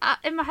like,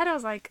 in my head, I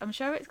was like, I'm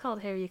sure it's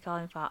called Who Are You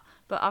Calling Fat?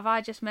 But have I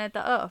just made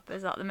that up?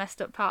 Is that the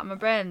messed up part of my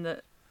brain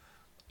that,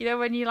 you know,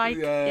 when you like,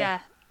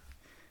 yeah.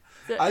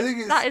 I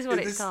think that is what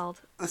it's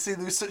called. See,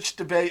 there was such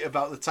debate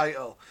about the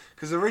title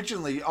because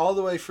originally, all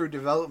the way through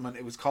development,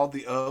 it was called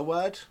the O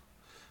word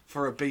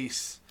for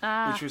obese,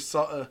 which was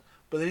sort of,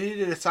 but they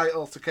needed a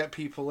title to get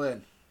people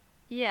in.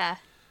 Yeah.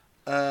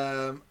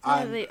 And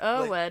the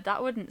O word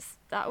that wouldn't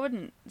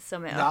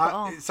sum it up at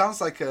all. It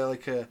sounds like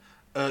a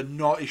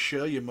naughty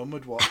show your mum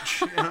would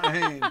watch. You know what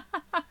I mean?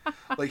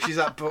 Like she's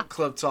at book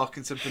club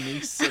talking to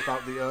Bernice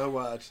about the O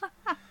word.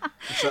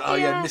 She's like, oh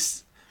yeah,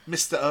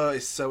 Mr. O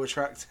is so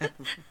attractive.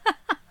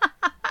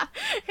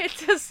 It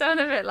does sound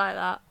a bit like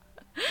that.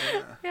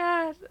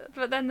 Yeah,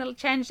 but then they'll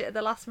change it at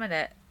the last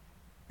minute.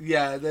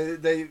 Yeah,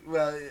 they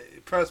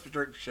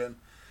post-production.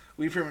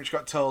 We pretty much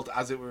got told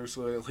as it was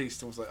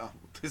released and was like, oh,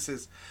 this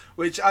is...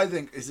 Which I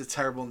think is a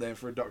terrible name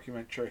for a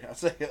documentary. I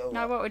say it a lot.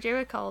 Now, what would you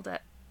have called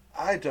it?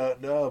 I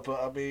don't know, but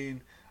I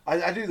mean...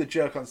 I do the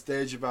joke on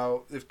stage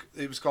about...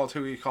 It was called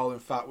Who Are You Calling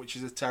Fat, which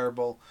is a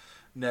terrible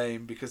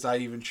name because I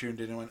even tuned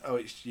in and went, oh,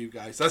 it's you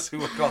guys. That's who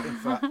we're calling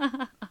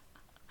fat.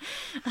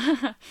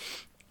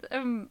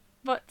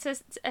 But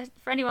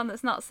for anyone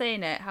that's not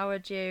seen it, how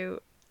would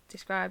you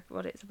describe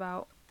what it's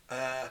about?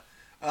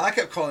 I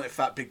kept calling it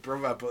Fat Big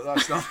Brother, but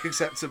that's not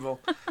acceptable.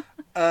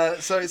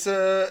 So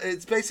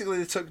it's basically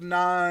they took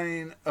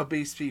 9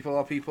 obese people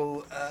or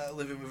people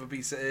living with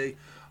obesity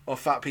or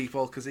fat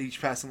people because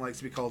each person likes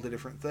to be called a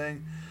different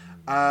thing,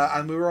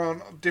 and we were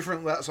on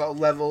different sort of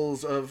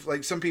levels of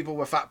like some people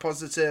were fat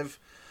positive,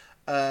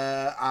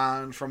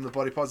 and from the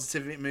body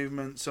positivity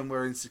movement, some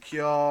were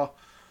insecure.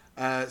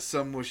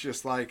 Some was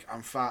just like,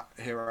 I'm fat,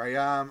 here I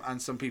am,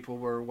 and some people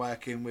were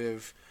working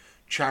with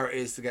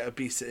charities to get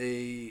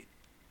obesity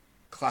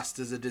classed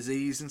as a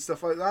disease and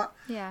stuff like that.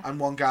 Yeah. And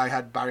one guy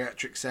had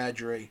bariatric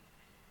surgery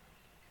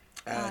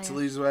to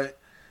lose weight.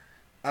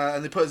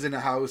 And they put us in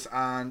a house,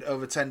 and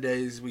over 10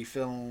 days we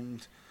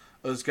filmed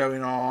us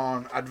going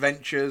on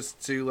adventures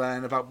to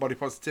learn about body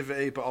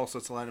positivity, but also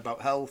to learn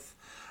about health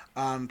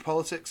and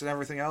politics and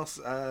everything else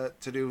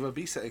to do with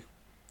obesity.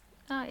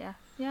 Oh, yeah.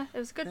 Yeah, it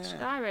was good.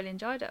 Yeah. I really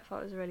enjoyed it. I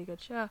thought it was a really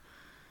good show.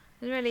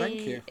 It's Thank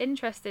really you.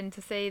 interesting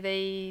to see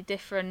the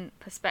different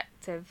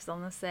perspectives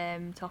on the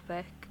same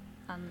topic.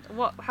 And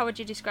how would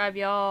you describe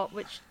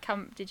which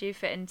camp did you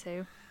fit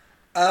into?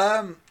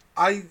 I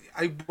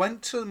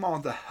went to more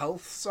the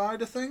health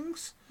side of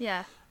things.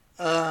 Yeah.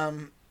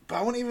 But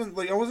I wouldn't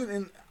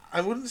even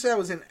I wouldn't say I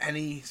was in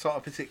any sort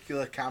of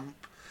particular camp.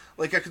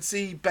 Like I could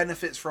see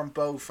benefits from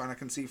both, and I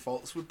can see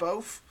faults with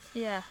both.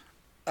 Yeah.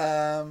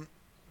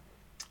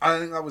 I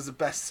think that was the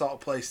best sort of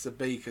place to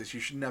be because you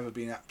should never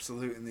be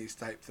absolute in these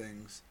type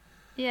things.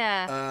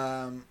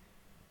 Yeah.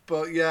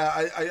 But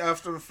yeah, I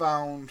often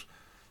found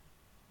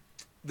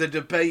the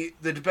debate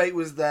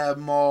was there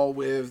more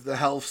with the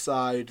health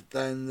side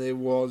than there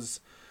was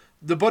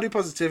the body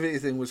positivity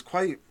thing was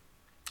quite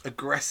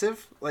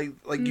aggressive. Like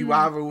you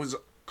either was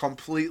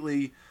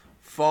completely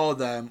for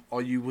them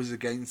or you was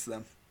against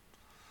them.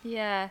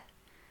 Yeah.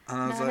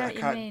 And I was I know like, I what you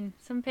can't mean.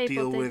 Some people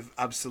deal did, with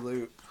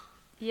absolute.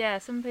 Yeah,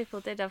 some people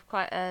did have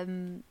quite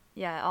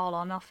all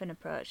or nothing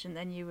approach, and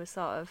then you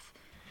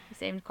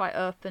seemed quite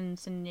open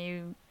to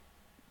new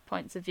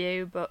points of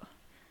view, but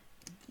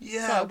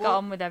Yeah, sort of got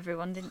on with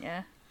everyone, didn't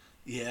you?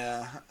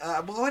 Yeah.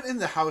 Well, I went in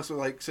the house with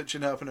like such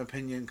an open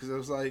opinion because I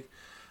was like,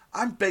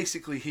 I'm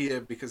basically here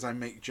because I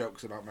make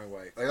jokes about my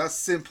weight. Like that's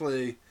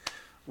simply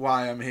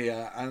why I'm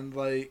here, and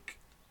like,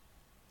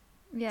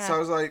 Yeah. so I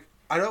was like,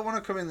 I don't want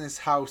to come in this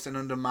house and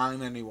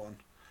undermine anyone.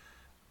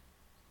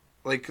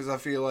 Like, because I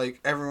feel like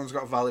everyone's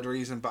got a valid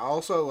reason, but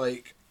also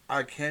like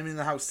I came in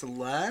the house to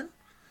learn.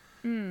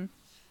 And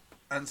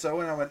so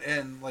when I went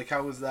in, like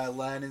I was there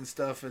learning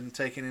stuff and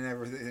taking in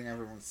everything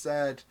everyone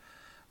said.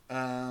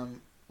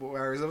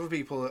 Whereas other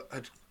people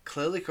had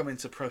clearly come in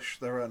to push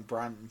their own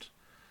brand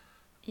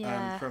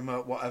and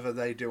promote whatever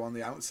they do on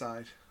the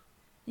outside.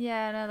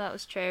 Yeah, no, that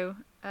was true.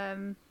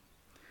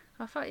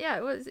 I thought,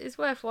 it's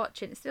worth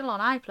watching. It's still on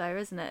iPlayer,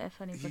 isn't it?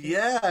 If anybody.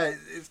 Yeah,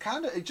 it's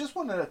kind of. It just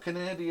won a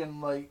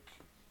Canadian like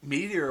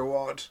media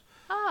award.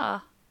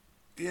 Ah.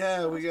 Yeah,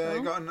 cool.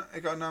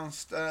 it got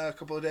announced a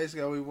couple of days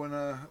ago. We won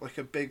a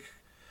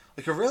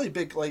really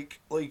big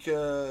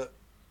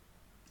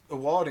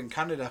award in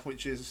Canada,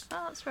 which is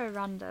that's very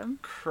random.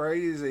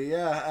 crazy.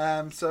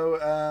 Yeah. It's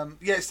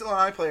still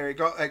on iPlayer. It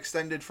got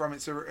extended from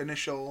its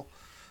initial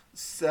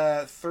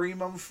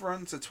 3-month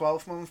run to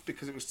 12 months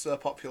because it was so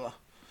popular.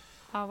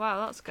 Oh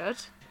wow, that's good.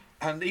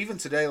 And even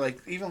today,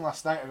 even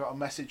last night, I got a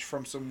message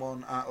from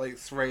someone at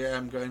 3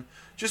 a.m. going,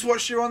 "Just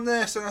watched you on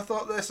this," and I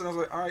thought this, and I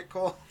was like, "All right,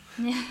 cool."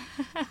 Yeah.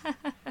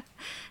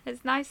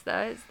 It's nice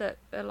though. It's that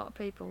a lot of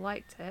people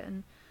liked it,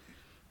 and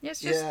it's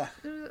just a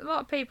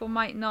lot of people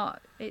might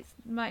not. It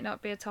might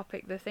not be a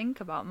topic they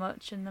think about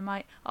much, and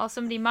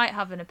somebody might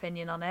have an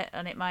opinion on it,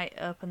 and it might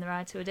open their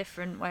eye to a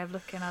different way of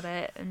looking at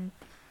it. And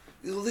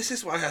this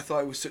is why I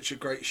thought it was such a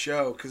great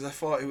show, because I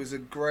thought it was a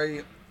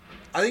great.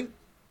 I think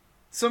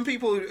some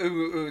people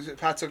who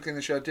partook in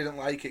the show didn't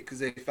like it because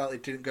they felt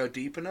it didn't go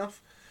deep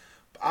enough.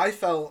 But I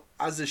felt,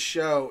 as a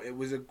show, it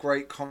was a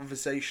great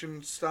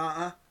conversation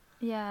starter.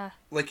 Yeah.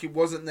 Like, it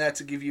wasn't there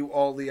to give you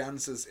all the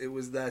answers. It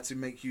was there to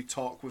make you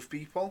talk with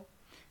people.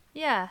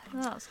 Yeah,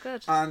 that's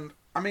good. And,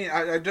 I mean,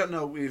 I don't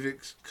know if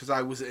it's because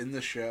I was in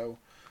the show,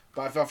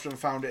 but I've often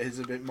found it is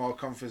a bit more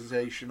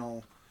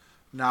conversational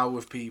now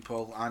with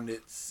people, and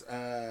it's,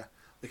 a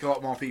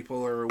lot more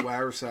people are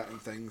aware of certain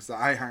things that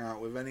I hang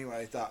out with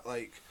anyway, that,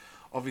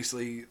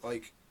 obviously,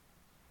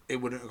 it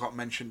wouldn't have got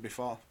mentioned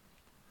before.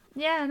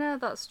 Yeah, no,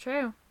 that's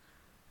true.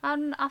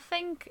 And I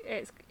think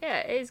it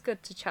is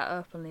good to chat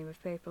openly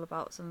with people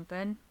about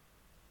something.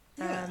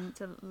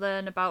 To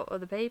learn about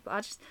other people.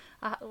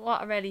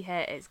 What I really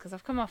hate is, because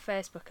I've come off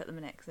Facebook at the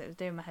minute because it was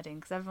doing my head in,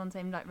 because everyone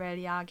seemed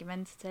really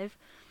argumentative.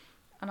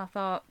 And I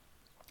thought,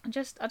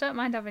 I don't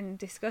mind having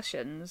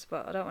discussions,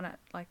 but I don't want to,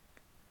 I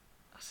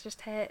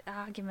just hate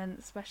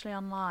arguments, especially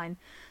online.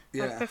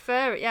 So I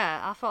prefer it,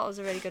 I thought it was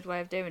a really good way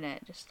of doing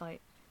it. Just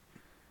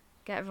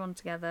get everyone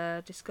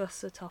together,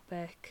 discuss a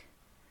topic.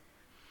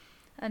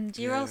 And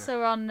you're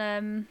also on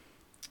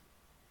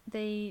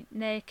the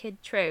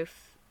Naked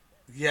Truth.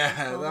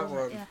 Yeah, that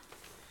one.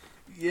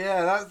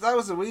 Yeah, that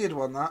was a weird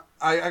one, that.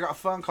 I got a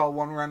phone call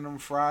one random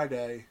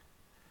Friday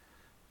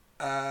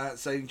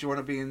saying, "Do you want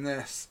to be in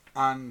this?"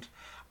 And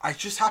I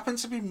just happened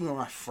to be with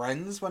my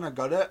friends when I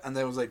got it, and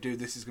they was like, "Dude,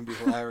 this is going to be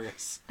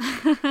hilarious."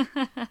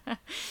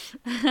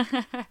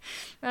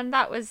 And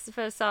that was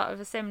for sort of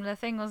a similar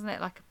thing, wasn't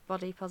it? Like a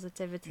body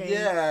positivity.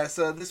 Yeah,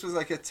 so this was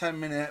like a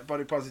 10-minute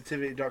body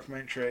positivity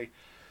documentary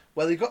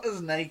where they got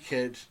us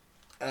naked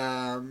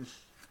and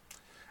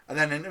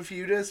then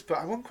interviewed us, but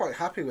I wasn't quite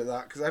happy with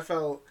that because I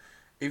felt,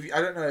 I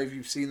don't know if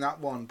you've seen that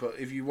one, but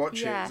if you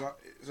watch it,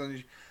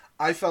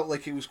 I felt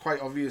like it was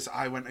quite obvious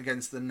I went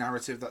against the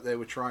narrative that they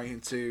were trying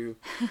to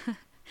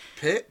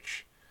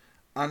pitch.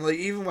 And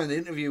even when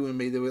interviewing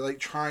me, they were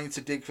trying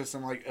to dig for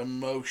some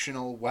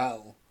emotional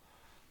well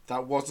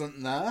that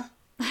wasn't there.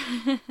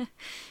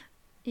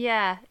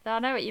 Yeah, I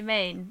know what you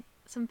mean.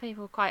 Some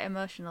people were quite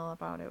emotional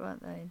about it,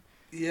 weren't they?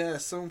 Yeah,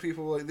 some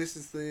people were this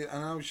is the...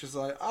 And I was just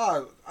I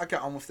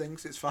get on with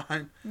things, it's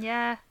fine.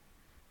 Yeah.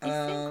 You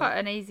seem quite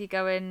an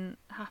easygoing,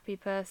 happy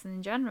person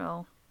in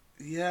general.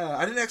 Yeah,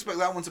 I didn't expect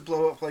that one to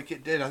blow up like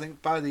it did. I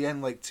think by the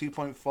end, like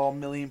 2.4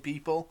 million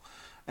people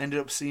ended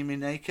up seeing me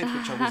naked,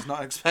 which I was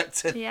not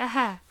expecting.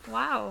 Yeah.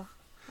 Wow.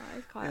 That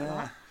is quite a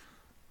lot.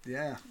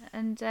 Yeah.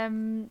 And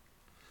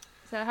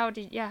so how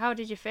did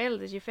you feel?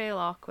 Did you feel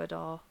awkward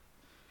or?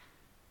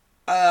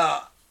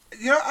 At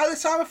the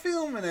time of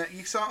filming it,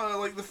 you sort of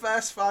like the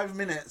first 5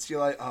 minutes, you're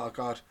like, oh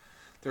god,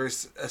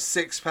 there's a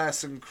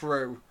 6-person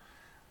crew,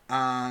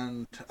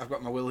 and I've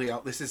got my willy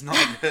out. This is not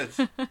good.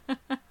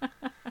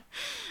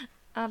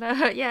 I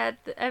know. Yeah.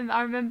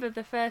 I remember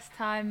the first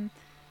time.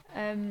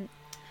 It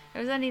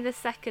was only the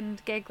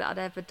second gig that I'd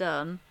ever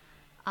done,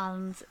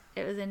 and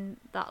it was in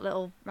that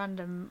little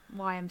random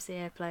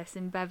YMCA place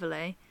in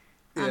Beverley.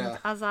 And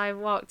as I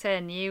walked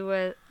in, you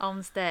were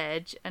on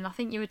stage, and I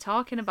think you were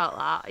talking about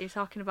that. You were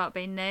talking about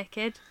being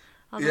naked.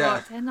 As I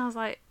walked in, I was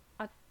like,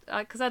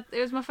 because it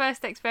was my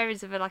first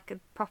experience of a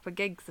proper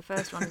gigs. The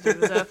first one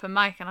was open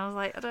mic, and I was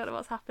like, I don't know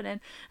what's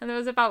happening. And there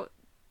was about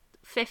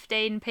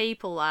 15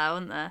 people there,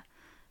 weren't there?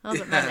 There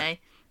wasn't many.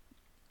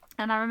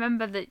 And I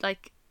remember that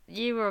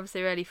you were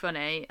obviously really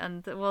funny,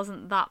 and there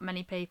wasn't that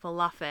many people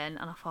laughing.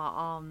 And I thought,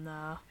 oh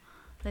no,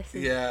 this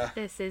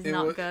is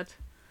not good.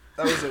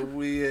 That was a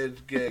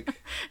weird gig.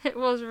 It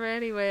was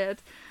really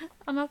weird,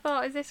 and I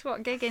thought, is this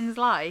what gigging's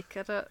like?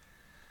 I don't.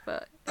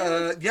 But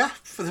yeah,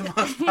 for the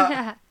most part.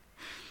 Yeah.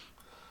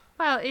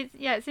 Well,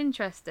 it's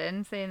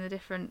interesting seeing the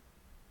different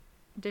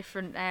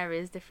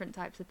areas, different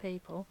types of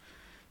people.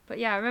 But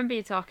yeah, I remember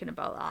you talking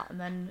about that, and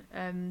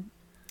then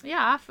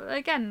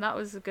again, that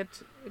was a good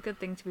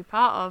thing to be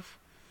part of.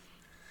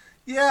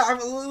 Yeah,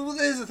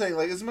 here's the thing.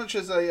 As much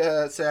as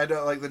I say I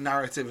don't like the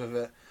narrative of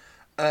it,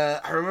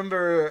 I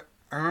remember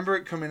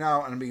it coming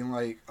out and being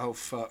like, oh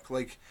fuck,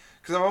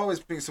 because I've always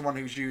been someone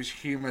who's used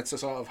humour to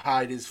sort of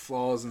hide his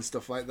flaws and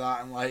stuff like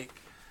that, and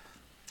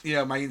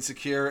my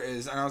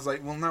insecurities, and I was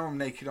like, well, now I'm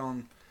naked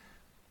on.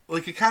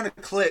 It kind of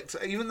clicked,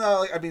 even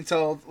though I've been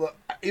told,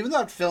 even though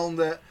I'd filmed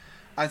it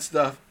and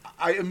stuff,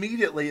 I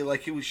immediately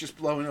it was just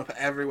blowing up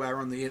everywhere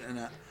on the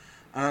internet,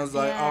 and I was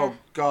like, oh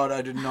god,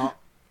 I did not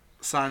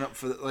sign up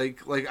for that.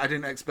 I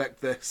didn't expect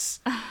this.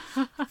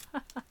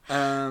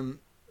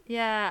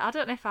 Yeah, I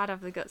don't know if I'd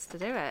have the guts to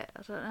do it.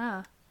 I don't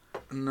know.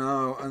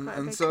 No,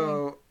 and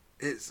so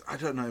it's, I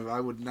don't know if I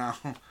would now.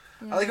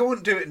 Yeah. I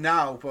wouldn't do it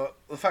now, but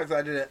the fact that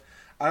I did it,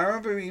 I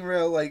remember being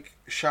real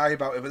shy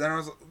about it, but then I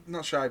was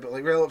not shy, but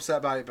real upset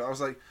about it. But I was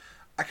like,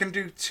 I can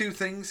do two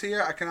things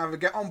here. I can either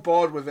get on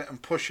board with it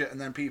and push it, and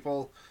then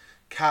people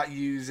can't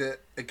use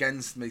it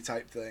against me,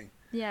 type thing.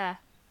 Yeah.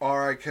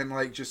 Or I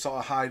can just sort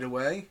of hide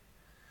away.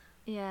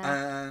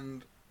 Yeah.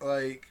 And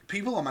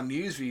people on my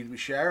newsfeed were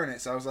sharing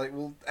it, so I was like,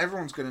 well,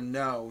 everyone's gonna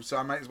know, so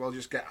I might as well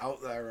just get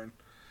out there and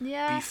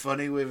be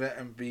funny with it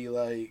and be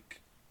like,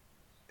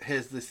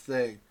 here's this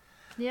thing.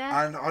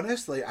 Yeah. And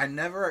honestly, I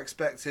never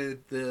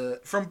expected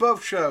from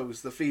both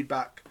shows, the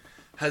feedback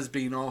has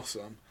been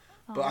awesome.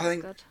 But I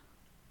think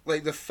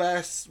good. The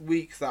first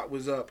week that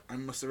was up, I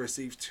must have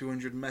received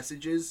 200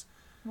 messages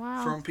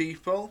from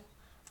people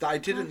that I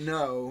didn't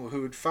know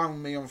who had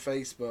found me on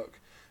Facebook.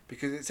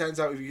 Because it turns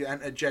out if you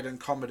enter Jed and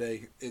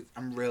Comedy,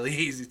 I'm really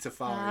easy to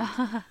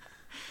find.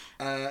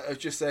 Of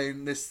just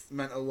saying, this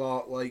meant a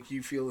lot,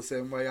 you feel the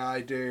same way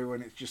I do,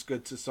 and it's just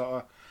good to sort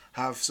of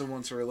have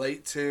someone to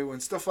relate to,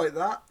 and stuff like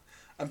that.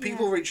 And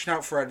people reaching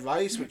out for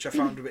advice, which I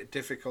found a bit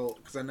difficult,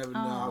 because I never know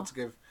how to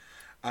give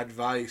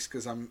advice,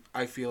 because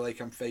I feel like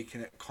I'm faking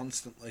it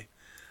constantly.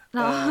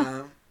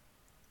 Do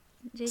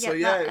you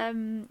get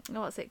that,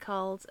 what's it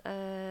called?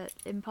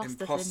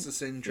 Imposter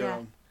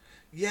syndrome.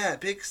 Yeah,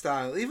 big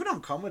style. Even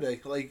on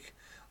comedy.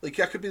 I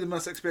could be the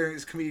most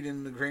experienced comedian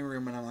in the green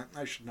room, and I'm like,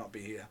 I should not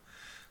be here.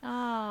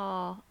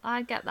 Oh,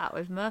 I get that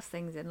with most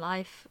things in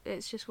life.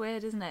 It's just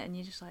weird, isn't it? And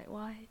you're just like,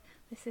 why?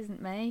 This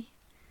isn't me.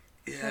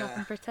 Yeah. I feel like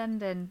I'm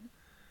pretending.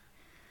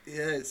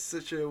 Yeah, it's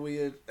such a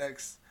weird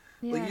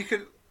you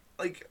could,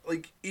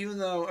 even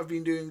though I've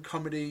been doing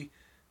comedy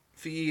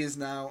for years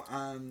now,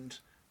 and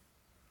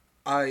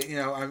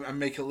I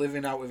make a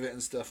living out of it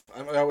and stuff,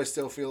 I always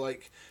still feel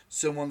like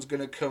someone's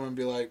going to come and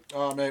be like,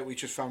 oh, mate, we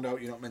just found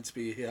out you're not meant to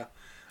be here.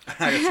 And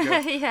I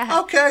have to go,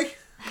 okay.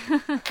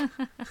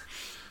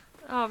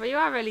 Oh, but you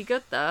are really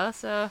good, though,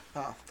 so...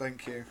 Oh,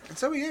 thank you. And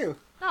so are you.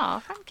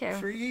 Oh, thank you.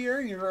 For a year,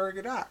 you're a very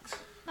good act.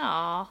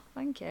 Oh,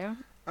 thank you.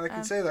 And I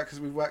can say that because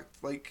we've worked,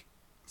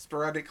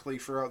 sporadically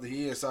throughout the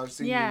year, so I've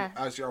seen you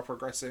as you're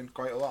progressing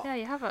quite a lot. Yeah,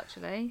 you have,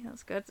 actually.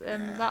 That's good.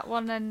 That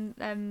one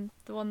and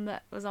the one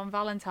that was on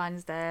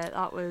Valentine's Day,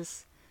 that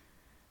was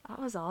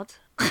odd.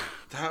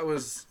 That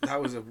was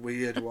a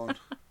weird one.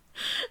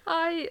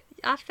 I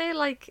feel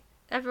like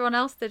everyone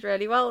else did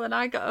really well, and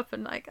I got up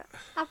and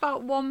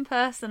about one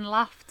person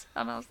laughed,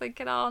 and I was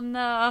thinking, oh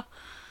no.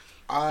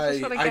 I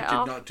did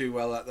not do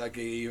well at that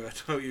gig either,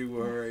 don't you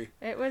worry.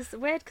 It was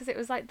weird because it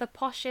was the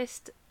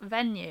poshest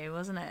venue,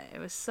 wasn't it? It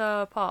was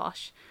so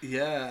posh.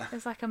 Yeah. It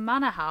was like a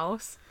manor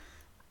house,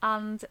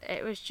 and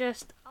it was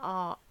just,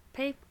 I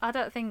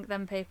don't think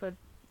them people had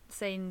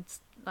seen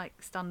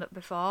stand up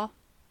before.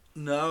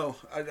 No,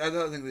 I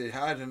don't think they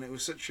had, and it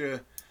was such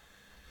a...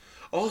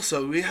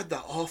 Also, we had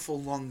that awful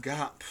long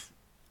gap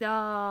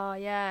Oh,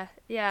 yeah.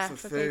 Yeah. for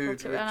people food,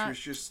 to... which and was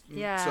just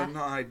yeah. so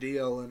not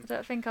ideal. I And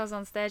don't think I was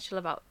on stage till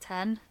about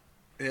 10.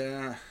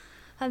 yeah.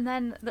 And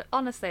then,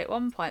 honestly, at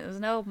one point, there was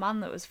an old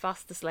man that was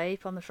fast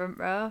asleep on the front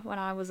row when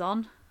I was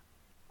on.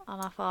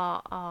 And I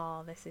thought,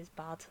 oh, this is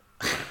bad.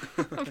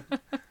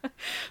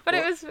 But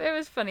it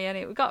was funny,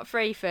 and we got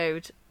free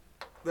food.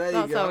 There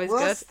That's you go. always Well,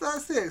 good.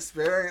 that's the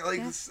experience. Like,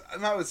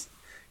 and that was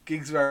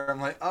gigs where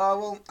I'm like, oh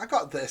well, I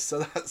got this, so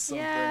that's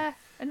something. Yeah,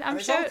 and I'm and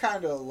it's sure all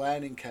kind of a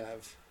learning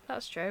curve.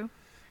 that's true.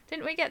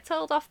 Didn't we get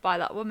told off by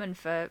that woman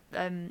for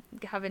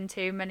having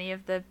too many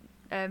of the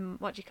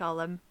what do you call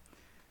them?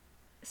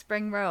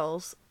 Spring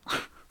rolls.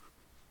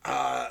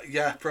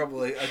 Yeah,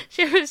 probably.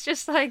 She was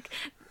just like,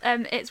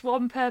 it's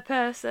one per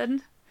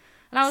person.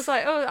 And I was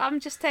like, oh, I'm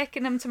just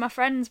taking them to my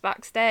friends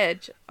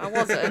backstage. I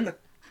wasn't.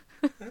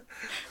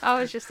 I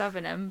was just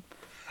having them.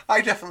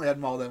 I definitely had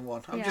more than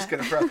one. I'm just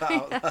going to throw that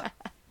out there.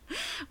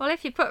 Well,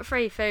 if you put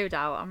free food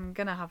out, I'm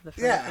going to have the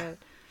free food.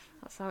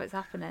 That's how it's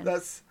happening.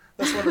 That's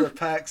one of the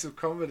perks of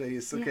comedy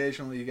is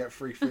occasionally you get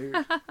free food.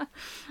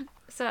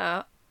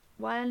 So,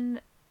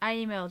 when I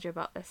emailed you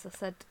about this, I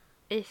said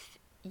if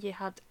you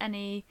had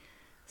any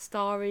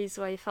stories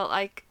where you felt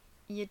like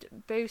you'd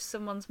boost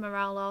someone's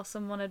morale or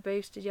someone had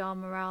boosted your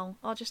morale,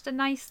 or just a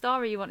nice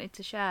story you wanted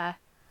to share.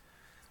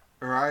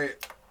 Right.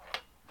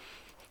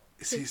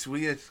 See, it's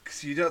weird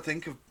because you don't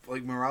think of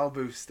like morale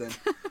boosting,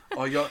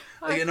 or you're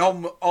like in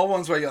all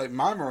ones where you're like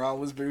my morale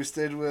was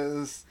boosted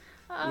was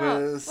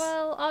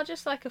well, or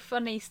just like a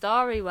funny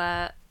story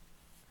where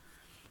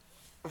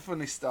a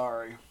funny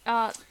story.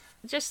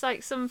 Just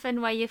like something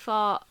where you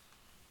thought,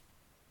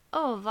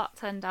 oh, that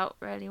turned out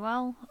really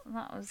well.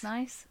 That was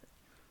nice.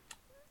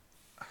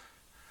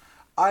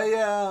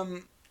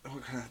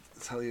 What can I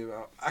tell you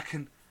about?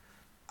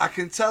 I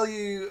can tell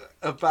you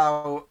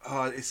about.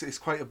 Oh, it's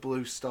quite a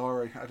blue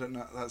story. I don't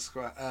know. That's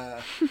quite.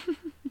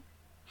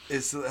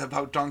 It's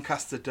about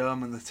Doncaster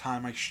Dome and the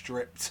time I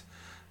stripped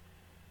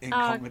in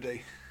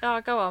comedy.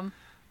 Oh, go on.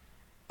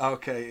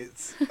 Okay,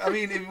 I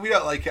mean, if we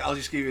don't like it, I'll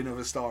just give you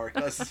another story.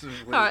 Let's just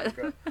Alright.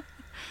 go.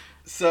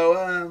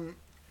 So,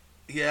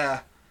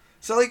 yeah.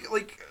 So, like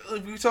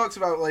we talked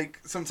about, like,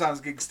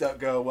 sometimes gigs don't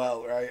go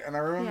well, right? And I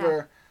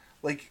remember,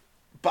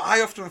 but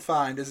I often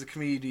find, as a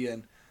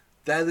comedian,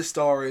 they're the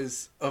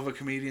stories other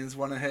comedians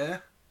want to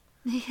hear.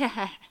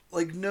 Yeah.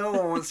 Like, no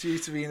one wants you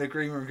to be in a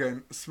green room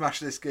going, smash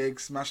this gig,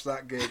 smash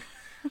that gig.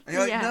 And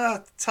you're like,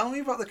 no, tell me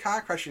about the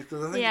car crashes,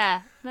 because I think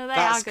no, they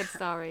are good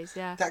stories,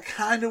 yeah. That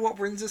kind of what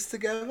brings us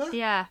together.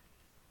 Yeah.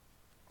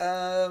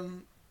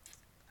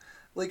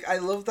 Like, I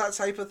love that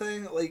type of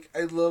thing. Like,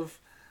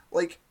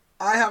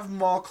 I have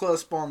more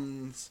close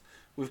bonds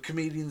with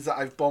comedians that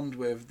I've bombed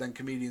with than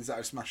comedians that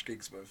I've smashed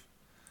gigs with.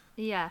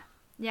 Yeah.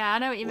 Yeah, I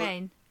know what you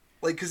mean.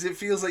 Like, because it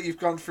feels like you've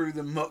gone through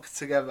the muck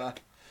together.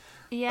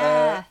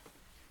 Yeah.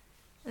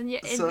 And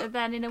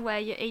then in a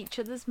way you're each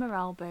other's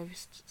morale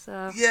boost.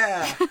 So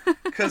yeah,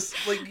 because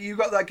like you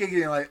got that gig and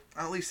you're like,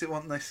 at least it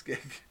wasn't this gig.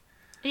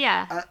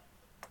 Yeah.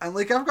 And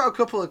like I've got a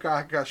couple of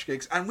car crash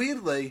gigs, and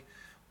weirdly,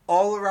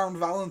 all around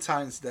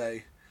Valentine's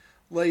Day,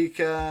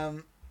 like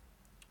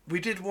we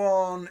did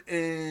one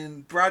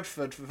in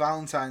Bradford for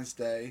Valentine's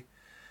Day.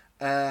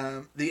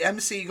 The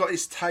MC got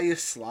his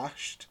tyres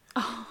slashed.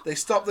 Oh. They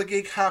stopped the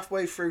gig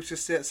halfway through to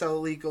sell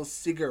illegal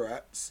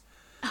cigarettes.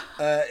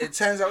 It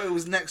turns out it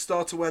was next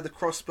door to where the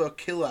Crossbow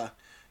Killer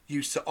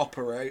used to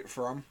operate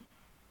from.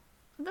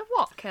 The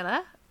what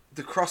killer?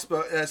 The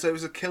crossbow. So it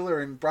was a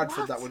killer in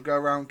Bradford that would go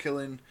around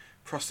killing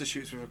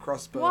prostitutes with a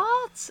crossbow.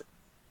 What?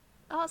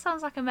 Oh, that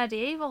sounds like a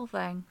medieval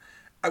thing.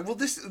 Well,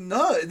 this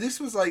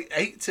was like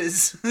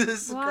 80s.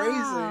 This is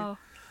crazy.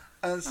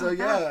 And so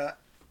yeah.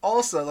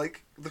 Also,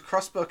 like the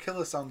Crossbow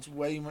Killer sounds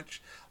way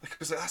much like I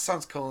was like that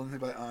sounds cool, and they're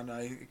like, oh no,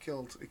 he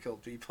killed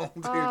people,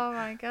 dude. Oh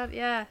my god,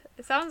 yeah,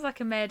 it sounds like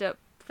a made up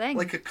thing,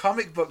 like a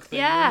comic book thing.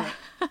 Yeah.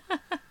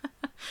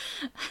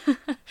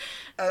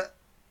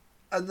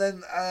 And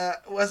then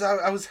as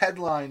I was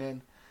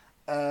headlining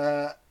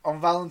on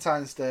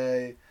Valentine's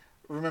Day,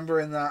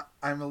 remembering that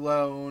I'm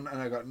alone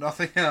and I got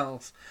nothing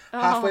else.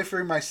 Oh. Halfway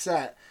through my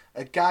set,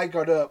 a guy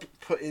got up,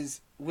 put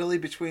his willy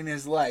between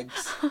his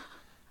legs.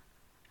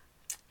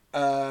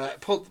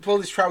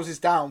 Pulled his trousers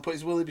down, put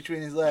his willy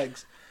between his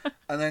legs,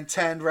 and then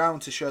turned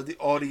round to show the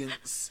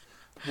audience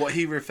what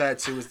he referred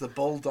to as the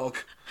bulldog.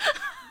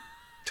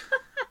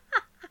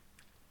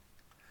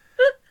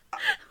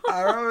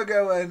 I remember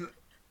going,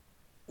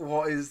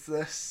 what is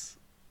this?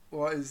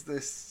 What is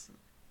this?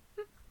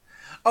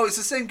 Oh, it's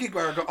the same gig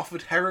where I got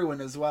offered heroin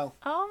as well.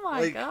 Oh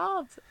my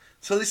god.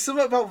 So there's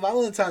something about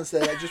Valentine's Day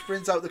that just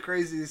brings out the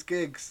craziest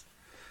gigs.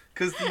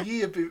 Because the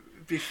year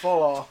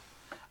before,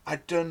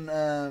 I'd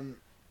done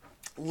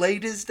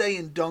Ladies' Day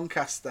in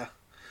Doncaster,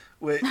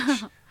 which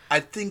I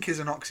think is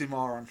an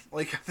oxymoron.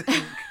 Like, I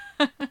think...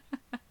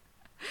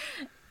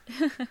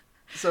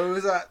 So it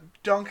was at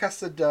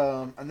Doncaster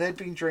Dome, and they'd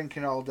been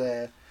drinking all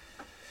day.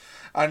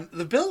 And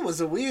the bill was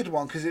a weird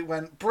one, because it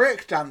went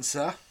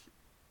breakdancer,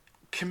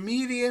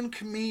 comedian,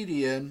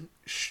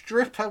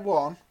 stripper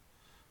 1,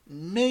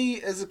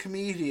 me as a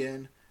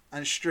comedian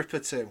and stripper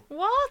too.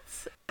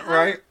 What?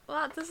 Right? Well,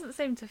 that doesn't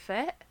seem to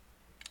fit.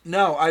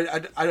 No, I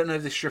don't know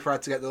if this stripper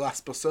had to get the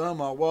last bus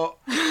home or what,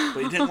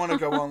 but he didn't want to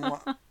go on.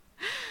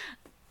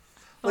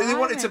 Like, they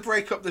wanted to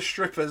break up the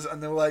strippers,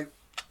 and they were like,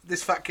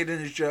 this fat kid and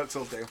his jokes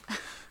will do.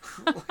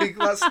 Like,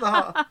 that's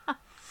not...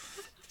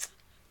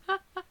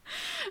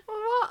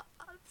 What?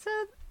 So,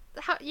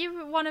 you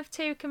were one of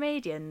 2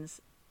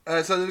 comedians?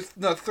 So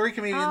there's 3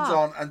 comedians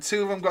on, and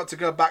 2 of them got to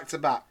go back to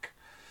back.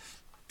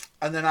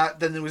 And then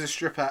there was a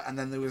stripper, and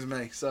then there was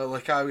me. So,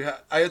 like, I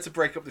had to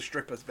break up the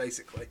strippers,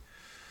 basically.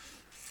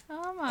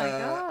 Oh my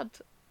god.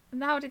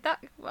 And how did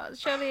that... Well,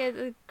 surely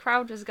the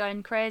crowd was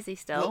going crazy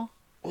still.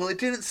 Well, it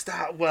didn't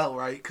start well,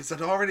 right? Because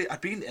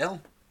I'd been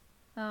ill.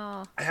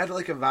 Oh. I had,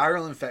 like, a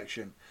viral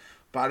infection.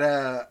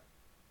 But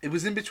it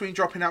was in between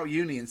dropping out of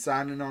uni and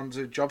signing on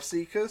to job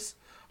seekers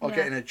or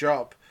getting a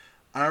job.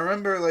 And I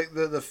remember, like,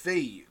 the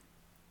fee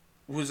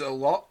was a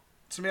lot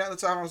to me at the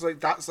time. I was like,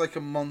 that's like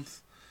a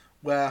month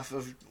worth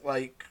of,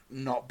 like,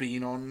 not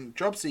being on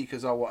job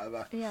seekers or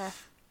whatever. Yeah.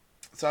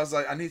 So I was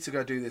like, I need to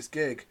go do this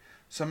gig.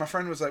 So my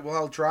friend was like, well,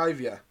 I'll drive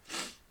you.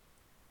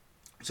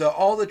 So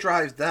all the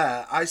drive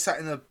there, I sat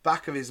in the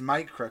back of his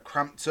Micra,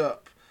 cramped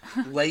up,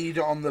 laid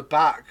on the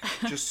back,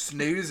 just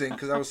snoozing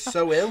because I was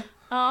so ill.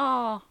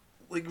 Oh.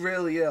 Like,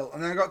 really ill.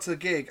 And then I got to the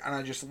gig and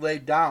I just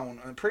laid down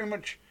and pretty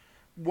much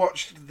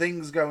watched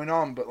things going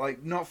on, but,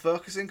 like, not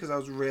focusing because I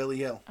was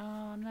really ill.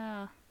 Oh,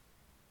 no.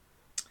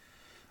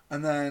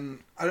 And then,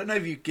 I don't know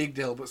if you gigged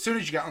ill, but as soon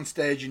as you get on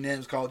stage, your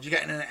name's called, you're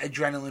getting an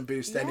adrenaline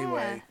boost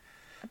anyway.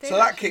 So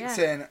that kicked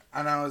in,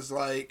 and I was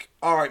like,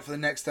 alright, for the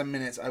next 10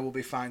 minutes, I will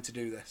be fine to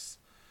do this.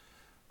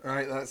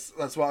 Alright,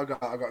 that's what I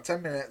got. I got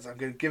 10 minutes, I'm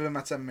going to give him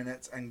my 10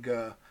 minutes and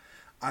go.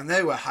 And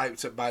they were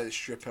hyped up by the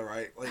stripper,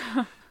 right?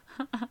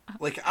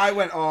 Like, I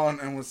went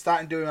on and was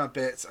starting doing my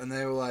bits, and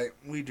they were like,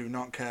 we do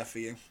not care for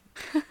you.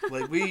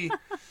 Like, we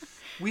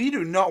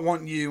do not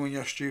want you and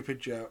your stupid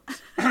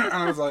jokes. And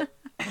I was like,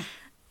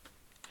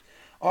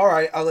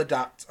 alright, I'll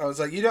adapt. I was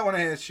like, you don't want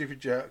to hear stupid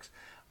jokes.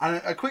 And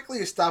I quickly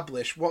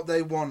established what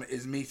they want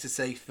is me to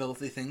say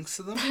filthy things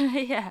to them.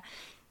 Yeah.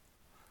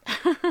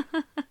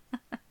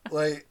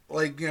 like,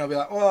 you know, be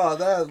like, oh,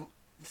 they're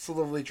so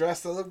lovely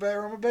dressed, they look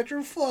better on my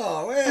bedroom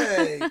floor,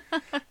 hey!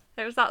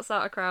 It was that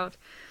sort of crowd.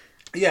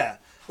 Yeah.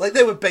 Like,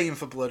 they were baying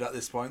for blood at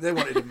this point. They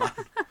wanted a man.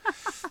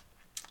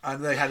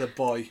 And they had a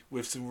boy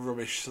with some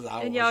rubbish.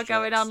 And you're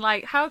going on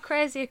like, how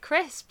crazy are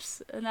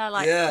crisps? And they're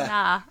like,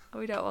 nah,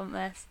 we don't want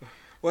this.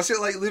 What's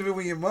it like living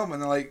with your mum?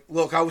 And they're like,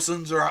 look, our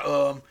sons are at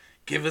home.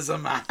 Give us a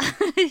man.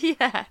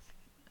 Yeah.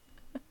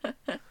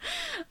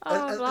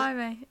 Oh,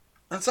 blimey.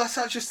 And so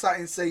I just sat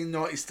and saying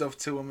naughty stuff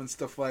to them and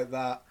stuff like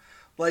that.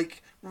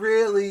 Like,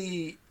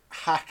 really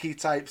hacky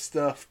type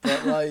stuff.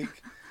 But,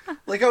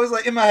 like, I was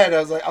like, in my head, I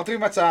was like, I'll do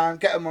my time,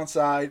 get them on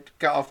side,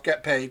 get off,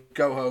 get paid,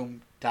 go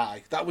home,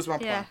 die. That was my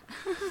plan.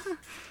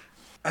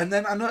 And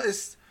then I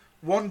noticed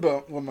one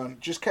woman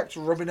just kept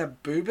rubbing her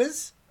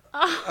boobies.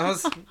 I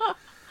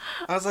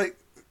was like,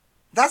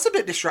 that's a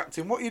bit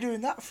distracting. What are you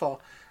doing that for?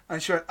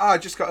 And she went, I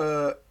just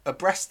got a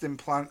breast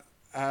implant.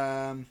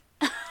 And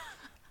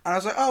I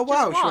was like, oh,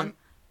 wow.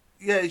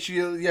 She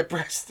went, yeah,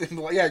 breast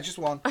implant. Yeah, just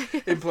one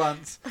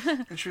implant.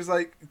 And she was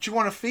like, do you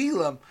want to feel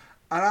them?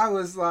 And I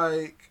was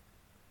like,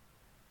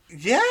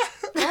 yeah,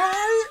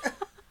 right.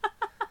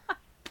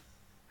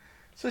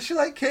 So she,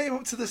 like, came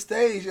up to the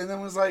stage and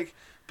then was like,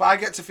 but I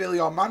get to feel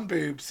your man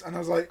boobs. And I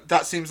was like,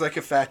 that seems like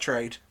a fair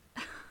trade.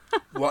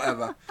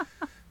 Whatever.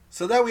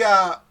 So there we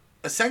are,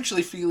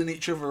 essentially feeling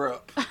each other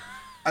up.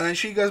 And then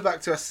she goes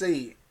back to her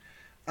seat.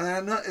 And then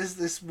I noticed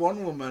this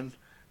one woman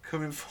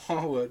coming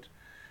forward.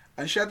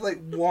 And she had,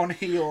 like, one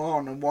heel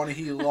on and one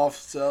heel off.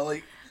 So,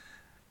 like,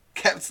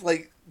 kept,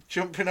 like,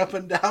 jumping up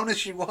and down as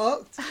she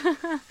walked.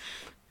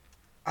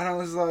 And I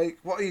was like,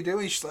 what are you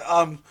doing? She's like,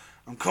 I'm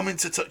coming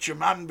to touch your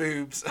man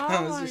boobs. And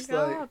I was just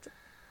like,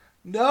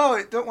 no,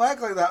 it don't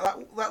work like that.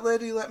 That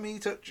lady let me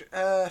touch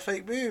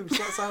fake boobs.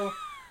 That's how...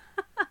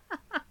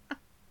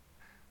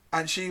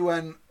 And she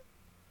went,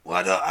 well,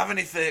 I don't have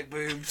any fake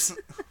boobs.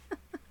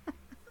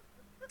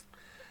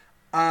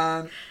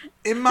 And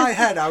in my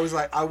head, I was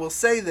like, I will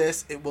say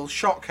this, it will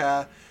shock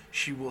her,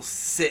 she will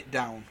sit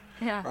down.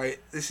 Yeah. Right?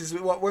 This is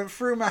what went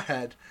through my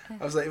head.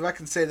 I was like, if I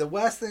can say the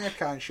worst thing I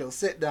can, she'll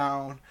sit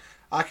down.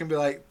 I can be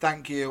like,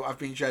 thank you, I've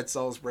been Jed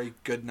Salisbury,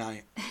 good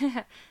night.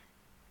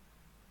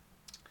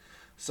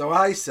 So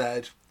I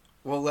said,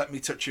 well, let me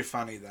touch your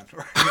fanny then.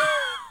 Right?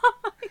 Oh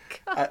my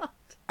God.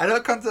 I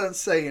don't condone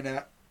saying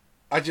it.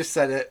 I just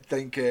said it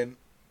thinking...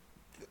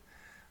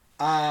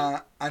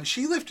 and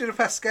she lifted up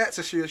her skirt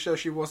to show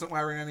she wasn't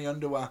wearing any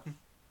underwear.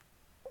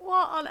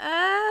 What on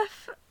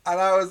earth? And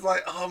I was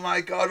like, oh my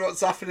God,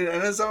 what's happening?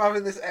 And as I'm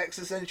having this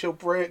existential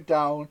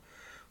breakdown,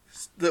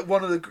 that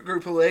one of the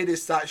group of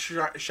ladies starts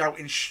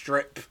shouting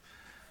strip.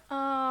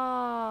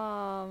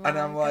 Oh my And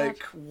I'm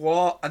like,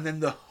 what? And then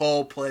the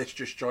whole place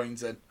just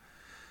joins in.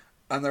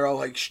 And they're all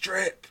like,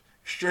 strip,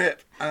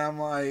 strip. And I'm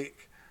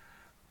like,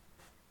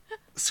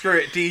 screw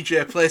it,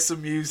 DJ, play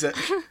some music.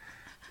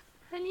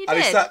 And you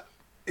And did?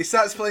 he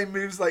starts playing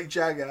moves like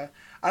Jagger,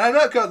 and I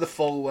don't go the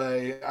full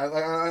way.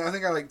 I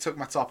think I like took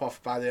my top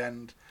off by the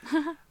end.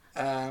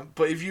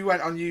 But if you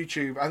went on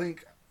YouTube, I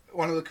think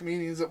one of the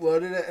comedians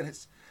uploaded it, and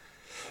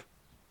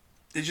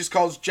it just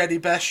calls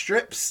Jedi Bear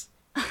strips.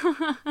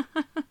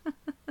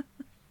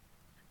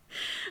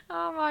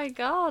 Oh my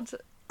god,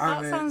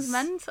 that sounds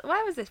mental.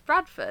 Where was this?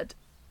 Bradford.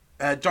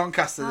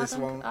 Doncaster. This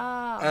one.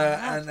 Oh,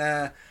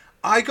 and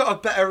I got a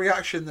better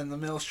reaction than the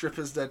male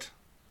strippers did.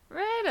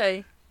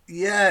 Really?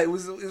 Yeah, it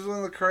was one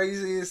of the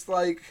craziest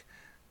like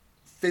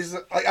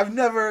like I've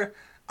never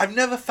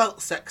felt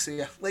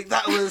sexier. Like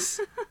that was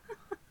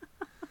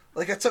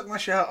like I took my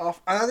shirt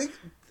off, and I think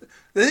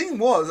the thing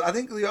was I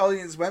think the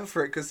audience went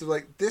for it because they're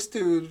like, this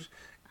dude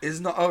is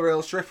not a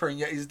real stripper and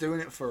yet he's doing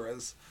it for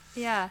us.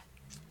 Yeah.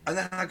 And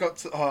then I got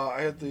to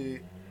I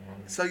had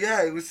so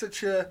yeah, it was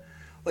such a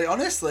like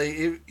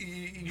honestly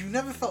you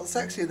never felt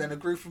sexier than a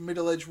group of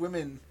middle-aged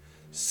women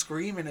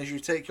screaming as you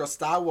take your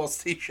Star Wars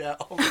t-shirt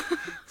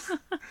off.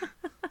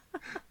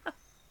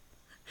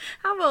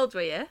 How old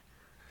were you?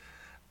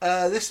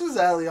 This was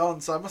early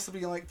on, so I must have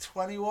been like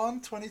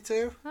 21,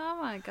 22. Oh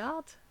my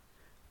god.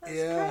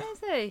 That's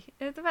crazy.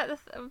 I bet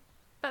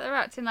they're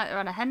acting like they're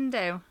on a hen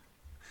do.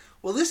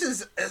 Well,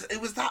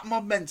 it was that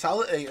mob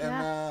mentality, and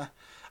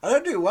I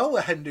don't do well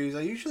with hen do's.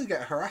 I usually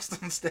get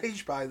harassed on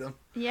stage by them.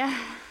 Yeah.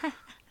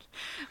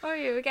 Oh,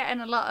 you were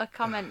getting a lot of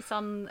comments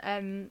on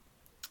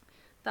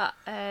that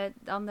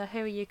on the "Who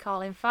are you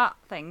calling fat"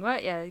 thing,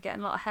 weren't you?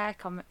 Getting a lot of hair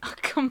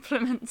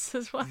compliments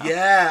as well.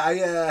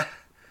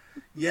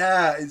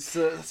 Yeah, it's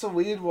a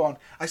weird one.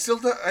 I still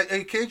don't. I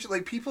occasionally,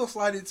 like, people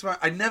slide into my.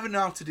 I never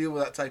know how to deal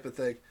with that type of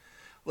thing.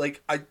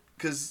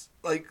 Because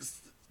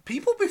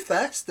people be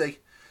thirsty.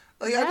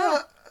 Like I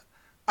don't.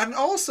 And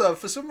also,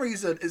 for some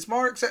reason, it's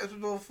more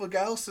acceptable for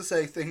girls to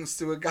say things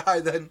to a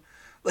guy than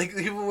like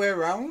the other way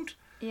around.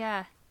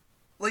 Yeah.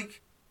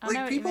 Like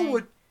people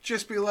would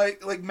just be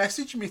like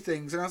message me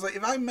things, and I was like,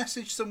 if I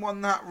messaged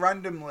someone that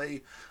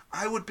randomly,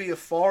 I would be a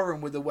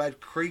forum with the word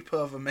creep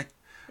over me.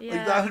 Yeah.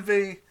 Like that would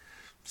be.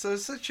 So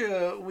it's such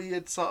a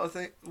weird sort of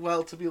thing,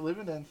 to be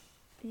living in.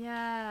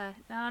 Yeah,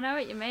 no, I know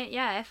what you mean.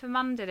 Yeah, if a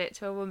man did it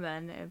to a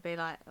woman, it would be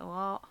like,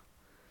 what?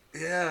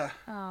 Yeah.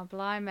 Oh,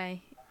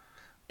 blimey.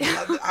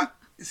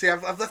 See,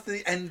 I've left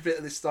the end bit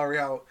of this story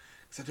out,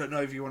 because I don't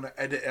know if you want to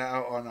edit it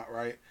out or not,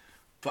 right?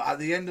 But at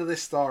the end of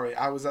this story,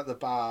 I was at the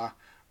bar,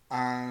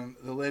 and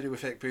the lady with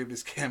fake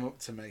boobies came up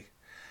to me,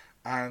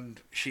 and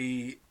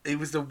it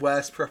was the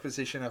worst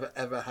proposition I've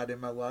ever had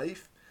in my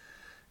life,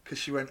 because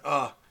she went,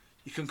 "Oh,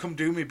 you can come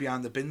do me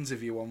behind the bins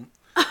if you want."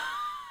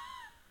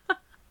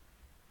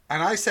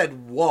 And I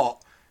said,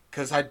 "What?"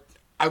 Because I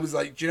was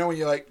like, do you know when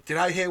you're like, did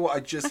I hear what I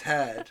just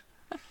heard?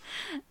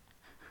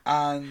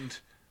 And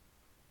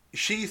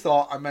she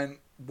thought I meant,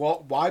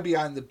 what? Why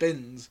behind the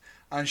bins?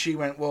 And she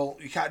went, well,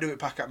 you can't do it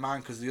back at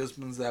mine because the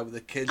husband's there with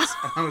the kids.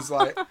 And I was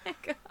like, oh my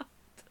God.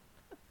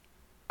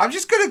 I'm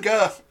just going to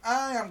go.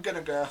 I am going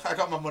to go. I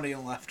got my money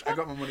left.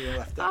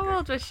 How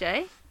old was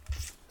she?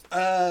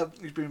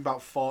 He's been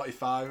about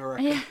 45, I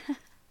reckon. Yeah.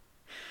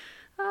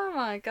 Oh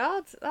my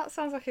God, that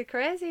sounds like a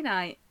crazy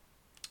night.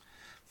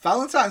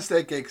 Valentine's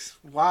Day gigs,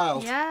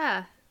 wild.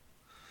 Yeah,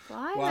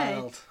 blimey.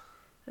 Wild.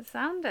 I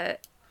sound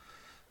it.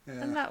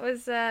 Yeah. And that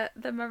was the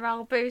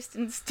morale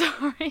boosting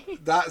story.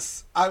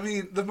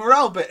 The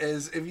morale bit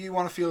is, if you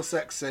want to feel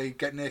sexy,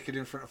 get naked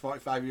in front of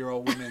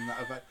 45-year-old women that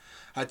have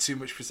had too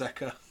much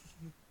Prosecco.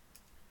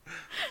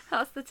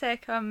 That's the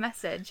take-home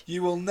message.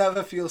 You will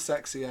never feel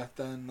sexier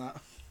than that.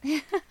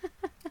 Is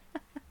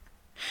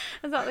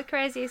that the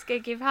craziest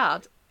gig you've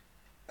had?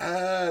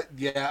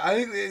 Yeah, I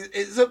think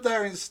it's up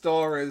there in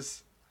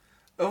stories.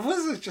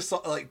 Others is just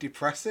sort of like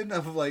depressing.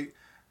 Of like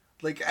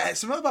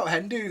something about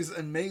Hindus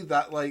and me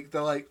that like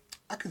they're like,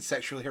 I can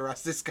sexually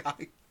harass this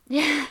guy.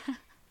 Yeah,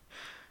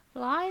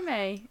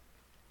 blimey.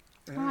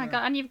 Yeah. Oh my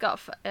God! And you've got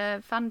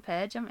a fan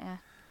page, haven't you?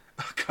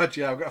 Oh God,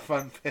 yeah, I've got a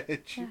fan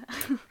page.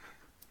 Yeah.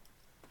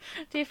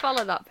 Do you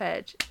follow that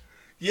page?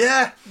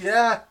 Yeah,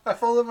 I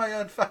follow my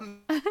own fan,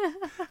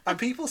 and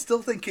people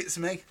still think it's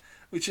me,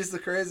 which is the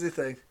crazy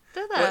thing.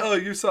 Do they? Like, oh,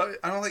 you saw it.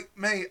 And I'm like,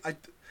 mate,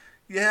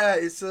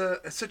 it's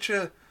such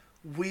a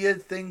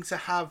weird thing to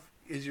have,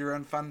 is your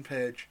own fan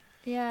page.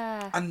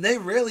 Yeah. And they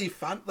really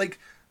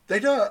they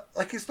don't,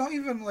 like, it's not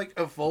even like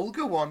a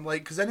vulgar one,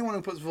 like, because anyone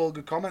who puts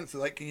vulgar comments are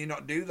like, can you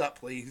not do that,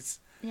 please?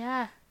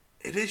 Yeah.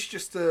 It is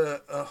just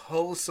a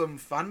wholesome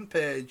fan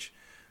page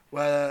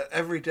where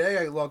every day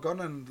I log on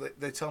and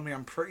they tell me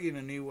I'm pretty in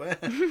a new way.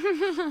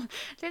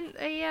 Didn't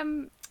they,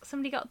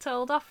 somebody got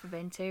told off for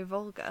being too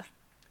vulgar?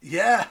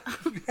 Yeah.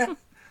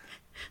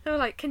 They were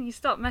like, can you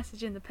stop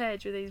messaging the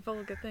page with these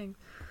vulgar things?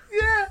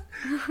 Yeah.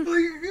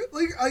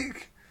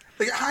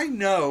 Like I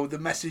know the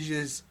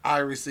messages I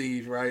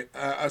receive, right,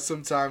 are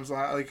sometimes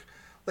like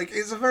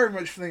it's a very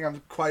much thing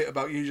I'm quiet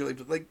about usually,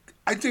 but like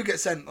I do get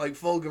sent like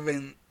vulgar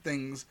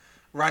things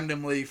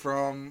randomly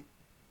from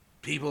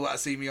people that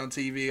see me on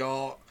TV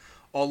or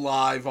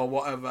live or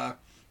whatever,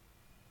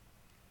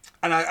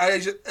 and I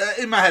just,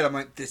 in my head I'm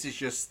like, this is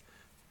just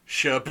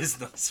show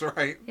business,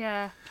 right?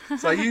 Yeah.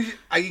 So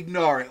I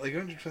ignore it, like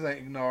 100%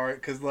 ignore it,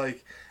 because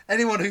like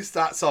anyone who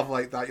starts off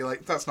like that, you're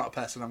like, that's not a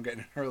person I'm getting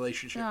in a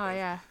relationship Oh, with.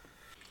 yeah.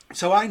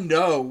 So I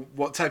know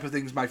what type of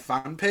things my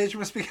fan page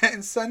must be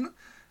getting sent,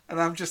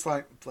 and I'm just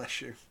like,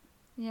 bless you.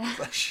 Yeah.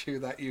 Bless you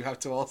that you have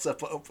to also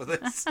put up with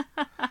this.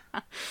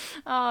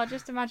 Oh,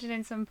 just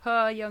imagining some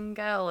poor young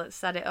girl that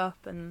set it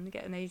up and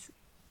getting these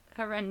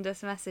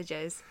horrendous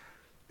messages.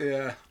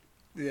 Yeah.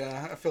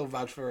 Yeah, I feel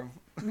bad for him.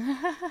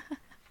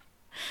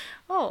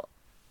 Oh,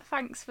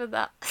 thanks for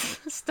that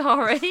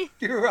story.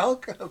 You're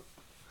welcome.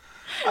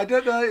 I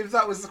don't know if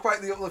that was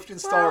quite the uplifting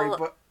story, Well,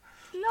 but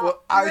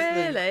Not I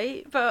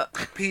really, but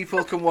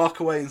people can walk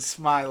away and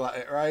smile at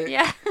it, right?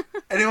 yeah.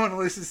 Anyone who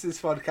listens to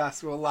this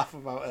podcast will laugh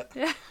about it.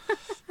 Yeah.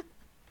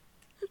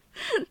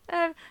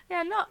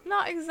 Yeah,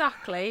 not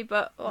exactly,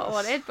 but what I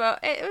wanted, but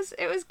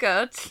it was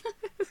good.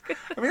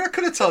 I mean, I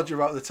could have told you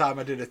about the time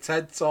I did a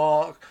TED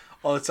Talk,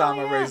 or the time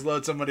Oh, I yeah. raised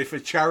loads of money for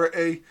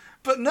charity,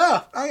 but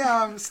no, I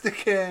am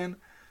sticking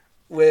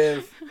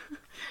with...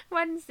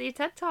 When's the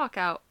TED Talk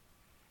out?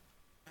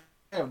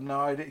 I have no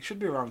idea. It should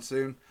be around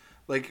soon.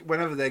 Like,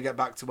 whenever they get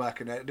back to work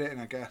and editing,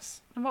 I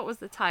guess. And what was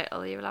the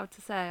title? Are you allowed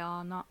to say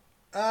or not?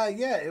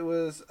 Yeah, it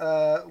was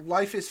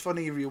Life is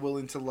Funny If You're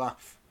Willing to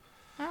Laugh.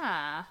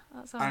 Ah,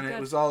 that sounds And good. it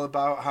was all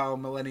about how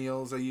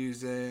millennials are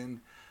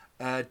using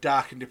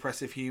dark and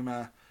depressive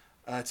humour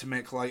to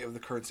make light of the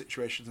current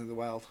situations in the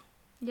world.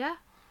 Yeah,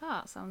 oh,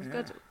 that sounds Yeah.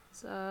 good.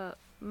 So,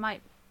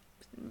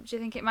 do you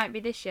think it might be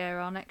this year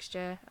or next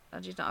year? Or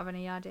do you not have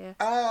any idea?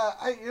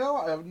 You know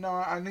what? I have no.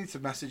 I need to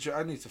message it.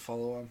 I need to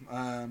follow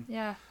them.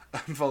 Yeah.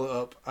 And follow it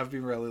up. I've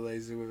been really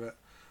lazy with it.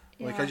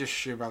 Like, Yeah. I just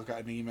assume I'll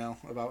get an email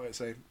about it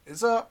saying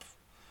it's up.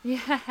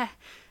 Yeah.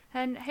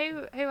 And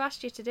who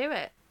asked you to do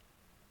it?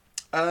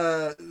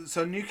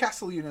 So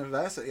Newcastle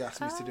University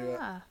asked me to do it.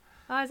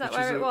 Oh, is that Which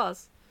where is it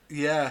was?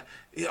 Yeah,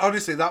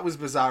 honestly, that was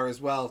bizarre as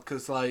well.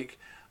 Because like,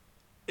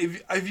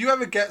 if you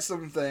ever get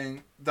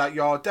something that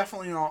you're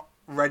definitely not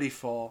ready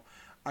for,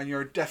 and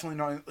you're definitely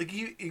not like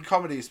in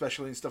comedy,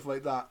 especially and stuff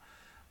like that.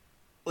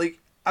 Like,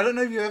 I don't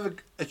know if you ever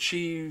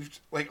achieved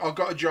like or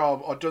got a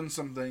job or done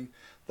something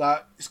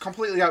that is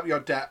completely out of your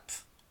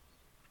depth,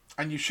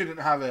 and you shouldn't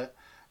have it,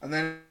 and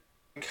then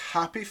like,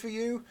 happy for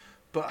you,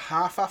 but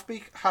half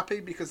happy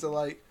because they're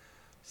like,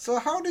 so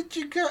how did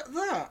you get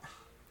that?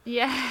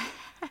 Yeah.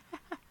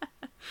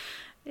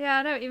 Yeah,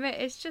 I know what you mean.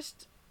 It's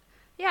just,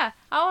 yeah,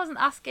 I wasn't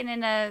asking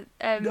in a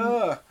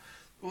No.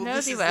 Well, this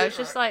nosy is way. I it, was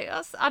just right?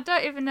 like, I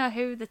don't even know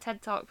who the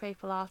TED Talk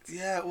people are.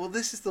 Yeah, well,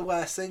 this is the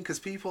worst thing because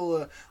people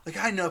are like,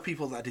 I know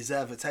people that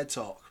deserve a TED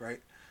Talk,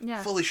 right?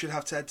 Yeah. Fully should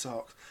have TED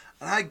Talks,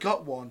 and I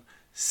got one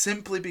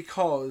simply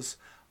because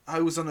I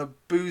was on a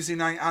boozy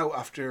night out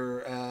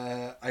after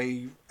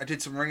I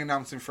did some ring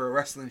announcing for a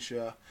wrestling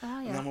show, Oh,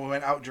 and yeah. then we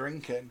went out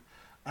drinking,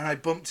 and I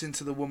bumped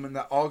into the woman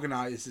that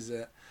organises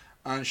it,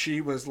 and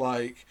she was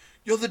like,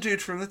 "You're the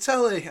dude from the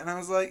telly," and I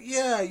was like,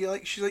 "Yeah."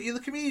 She's like, "You're the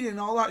comedian," and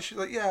all that. She's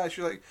like, "Yeah."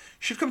 She's like, "You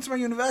should come to my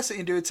university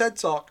and do a TED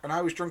Talk," and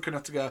I was drunk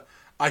enough to go,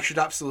 "I should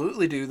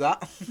absolutely do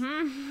that."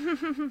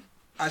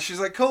 And she's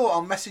like, "Cool,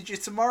 I'll message you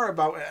tomorrow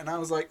about it," and I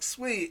was like,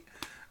 "Sweet."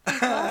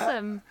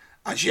 Awesome.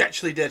 And she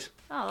actually did.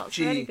 Oh, that's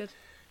She- really good.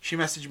 She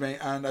messaged me,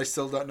 and I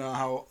still don't know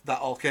how that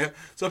all came.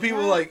 So people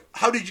were Yeah. like,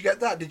 "How did you get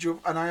that? Did you?"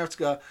 And I have to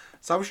go.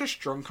 So I was just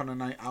drunk on a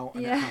night out,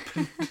 and Yeah. it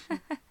happened.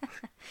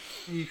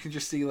 You can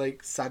just see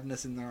like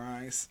sadness in their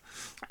eyes.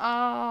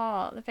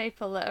 Oh, the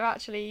people that are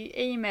actually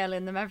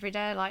emailing them every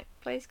day, like,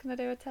 please can I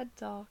do a TED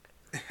Talk?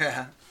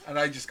 Yeah, and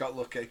I just got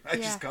lucky. I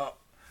Yeah. just got.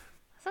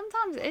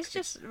 Sometimes it's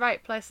just the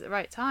right place at the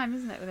right time,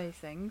 isn't it, with these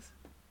things?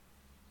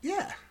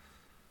 Yeah,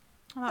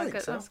 Oh, I that's think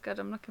good. so. That's good.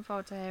 I'm looking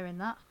forward to hearing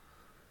that.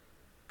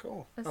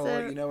 cool. Is I'll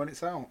there- let you know when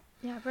it's out.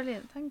 Yeah,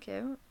 brilliant. Thank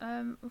you.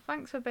 Well,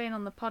 thanks for being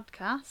on the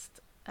podcast.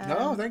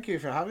 No, thank you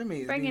for having me.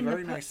 It's bring been in the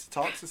very po- nice to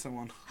talk to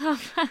someone.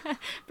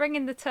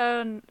 Bringing the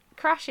tone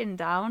crashing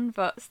down,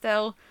 but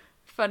still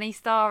funny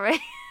story.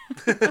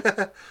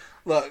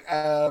 Look,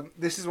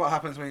 this is what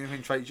happens when you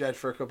invite Jed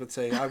for a cup of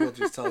tea. I will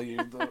just tell you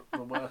the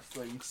worst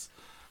things.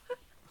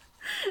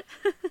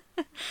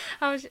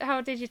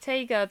 How did your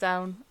tea go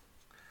down?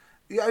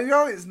 Yeah, you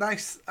know, it's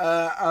nice.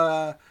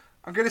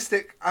 I'm going to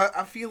stick...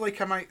 I feel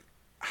like I might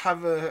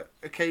have a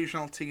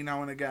occasional tea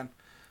now and again.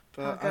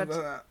 But Oh,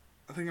 good.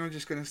 I think I'm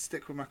just going to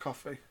stick with my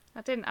coffee.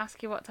 I didn't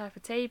ask you what type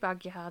of tea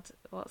bag you had.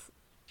 What's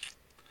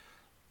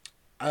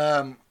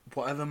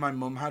Whatever my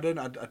mum had in,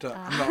 I don't...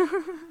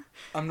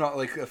 I'm not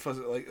like a fuzz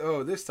like,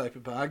 oh, this type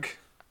of bag.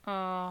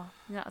 Oh,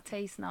 you're not a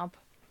tea snob.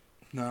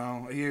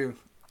 No, are you?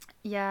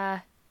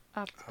 Yeah,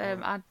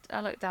 I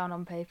look down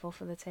on people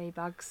for the tea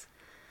bags.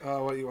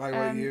 Oh, why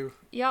were you?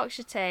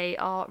 Yorkshire tea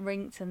or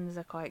Ringtons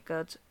are quite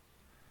good.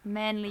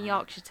 Mainly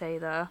Yorkshire tea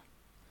though.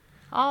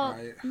 Oh,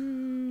 Right.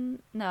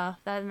 no,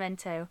 they're the men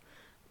too.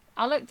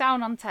 I look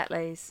down on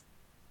Tetleys.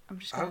 I'm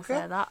just going to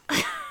Okay. say that.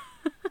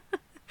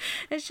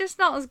 It's just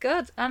not as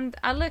good. And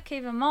I look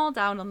even more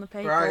down on the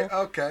people Right,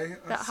 okay.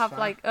 that That's have fair.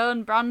 like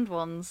own brand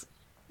ones.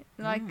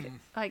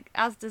 Like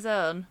Asda's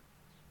own.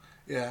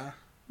 Yeah.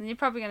 And you're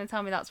probably going to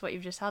tell me that's what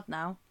you've just had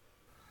now.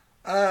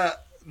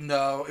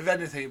 No. If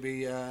anything, it'd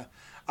be.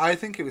 I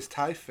think it was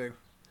Taifu.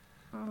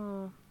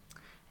 Oh,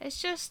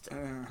 it's just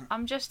Uh,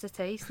 I'm just a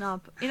tea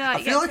snob. You know,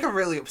 I feel like I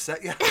really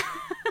upset you.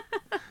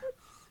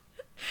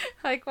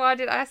 like, why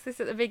did I ask this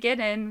at the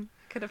beginning?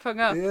 Could have hung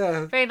up.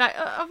 Yeah. Being like,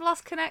 I've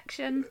lost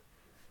connection.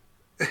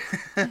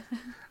 I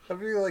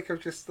feel like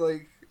I've just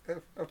like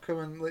I've come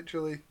and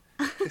literally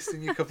kissed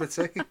in your cup of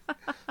tea.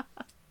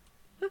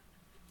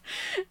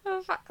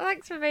 Well,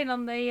 thanks for being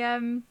on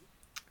the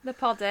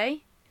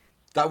poddy.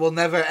 That will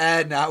never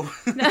air now.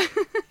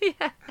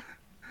 Yeah.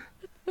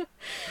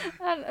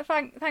 And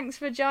thanks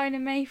for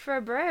joining me for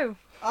a brew.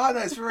 Oh no,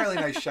 it's been really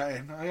nice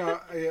chatting.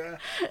 I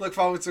look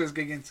forward to us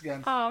gigging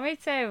again. Oh, me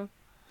too.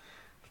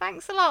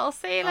 Thanks a lot. I'll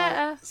see you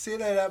later. See you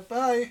later.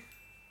 Bye.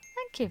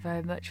 Thank you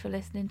very much for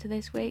listening to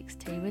this week's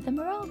Tea with the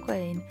Morale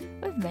Queen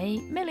with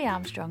me, Millie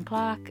Armstrong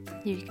Clark,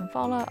 who you can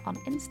follow on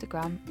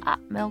Instagram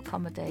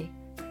 @MillComedy.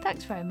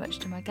 Thanks very much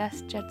to my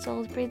guest Jed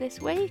Salisbury this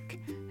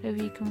week, who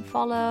you can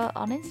follow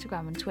on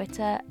Instagram and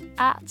Twitter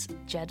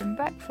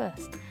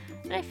 @JedandBreakfast.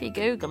 And if you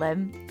Google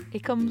him, he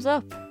comes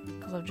up,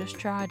 because I've just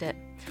tried it.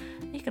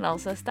 You can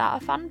also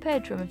start a fan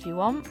page for him if you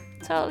want.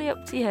 Totally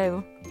up to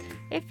you.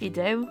 If you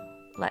do,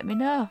 let me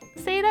know.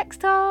 See you next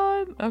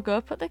time. I'll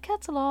go put the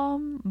kettle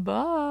on.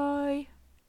 Bye.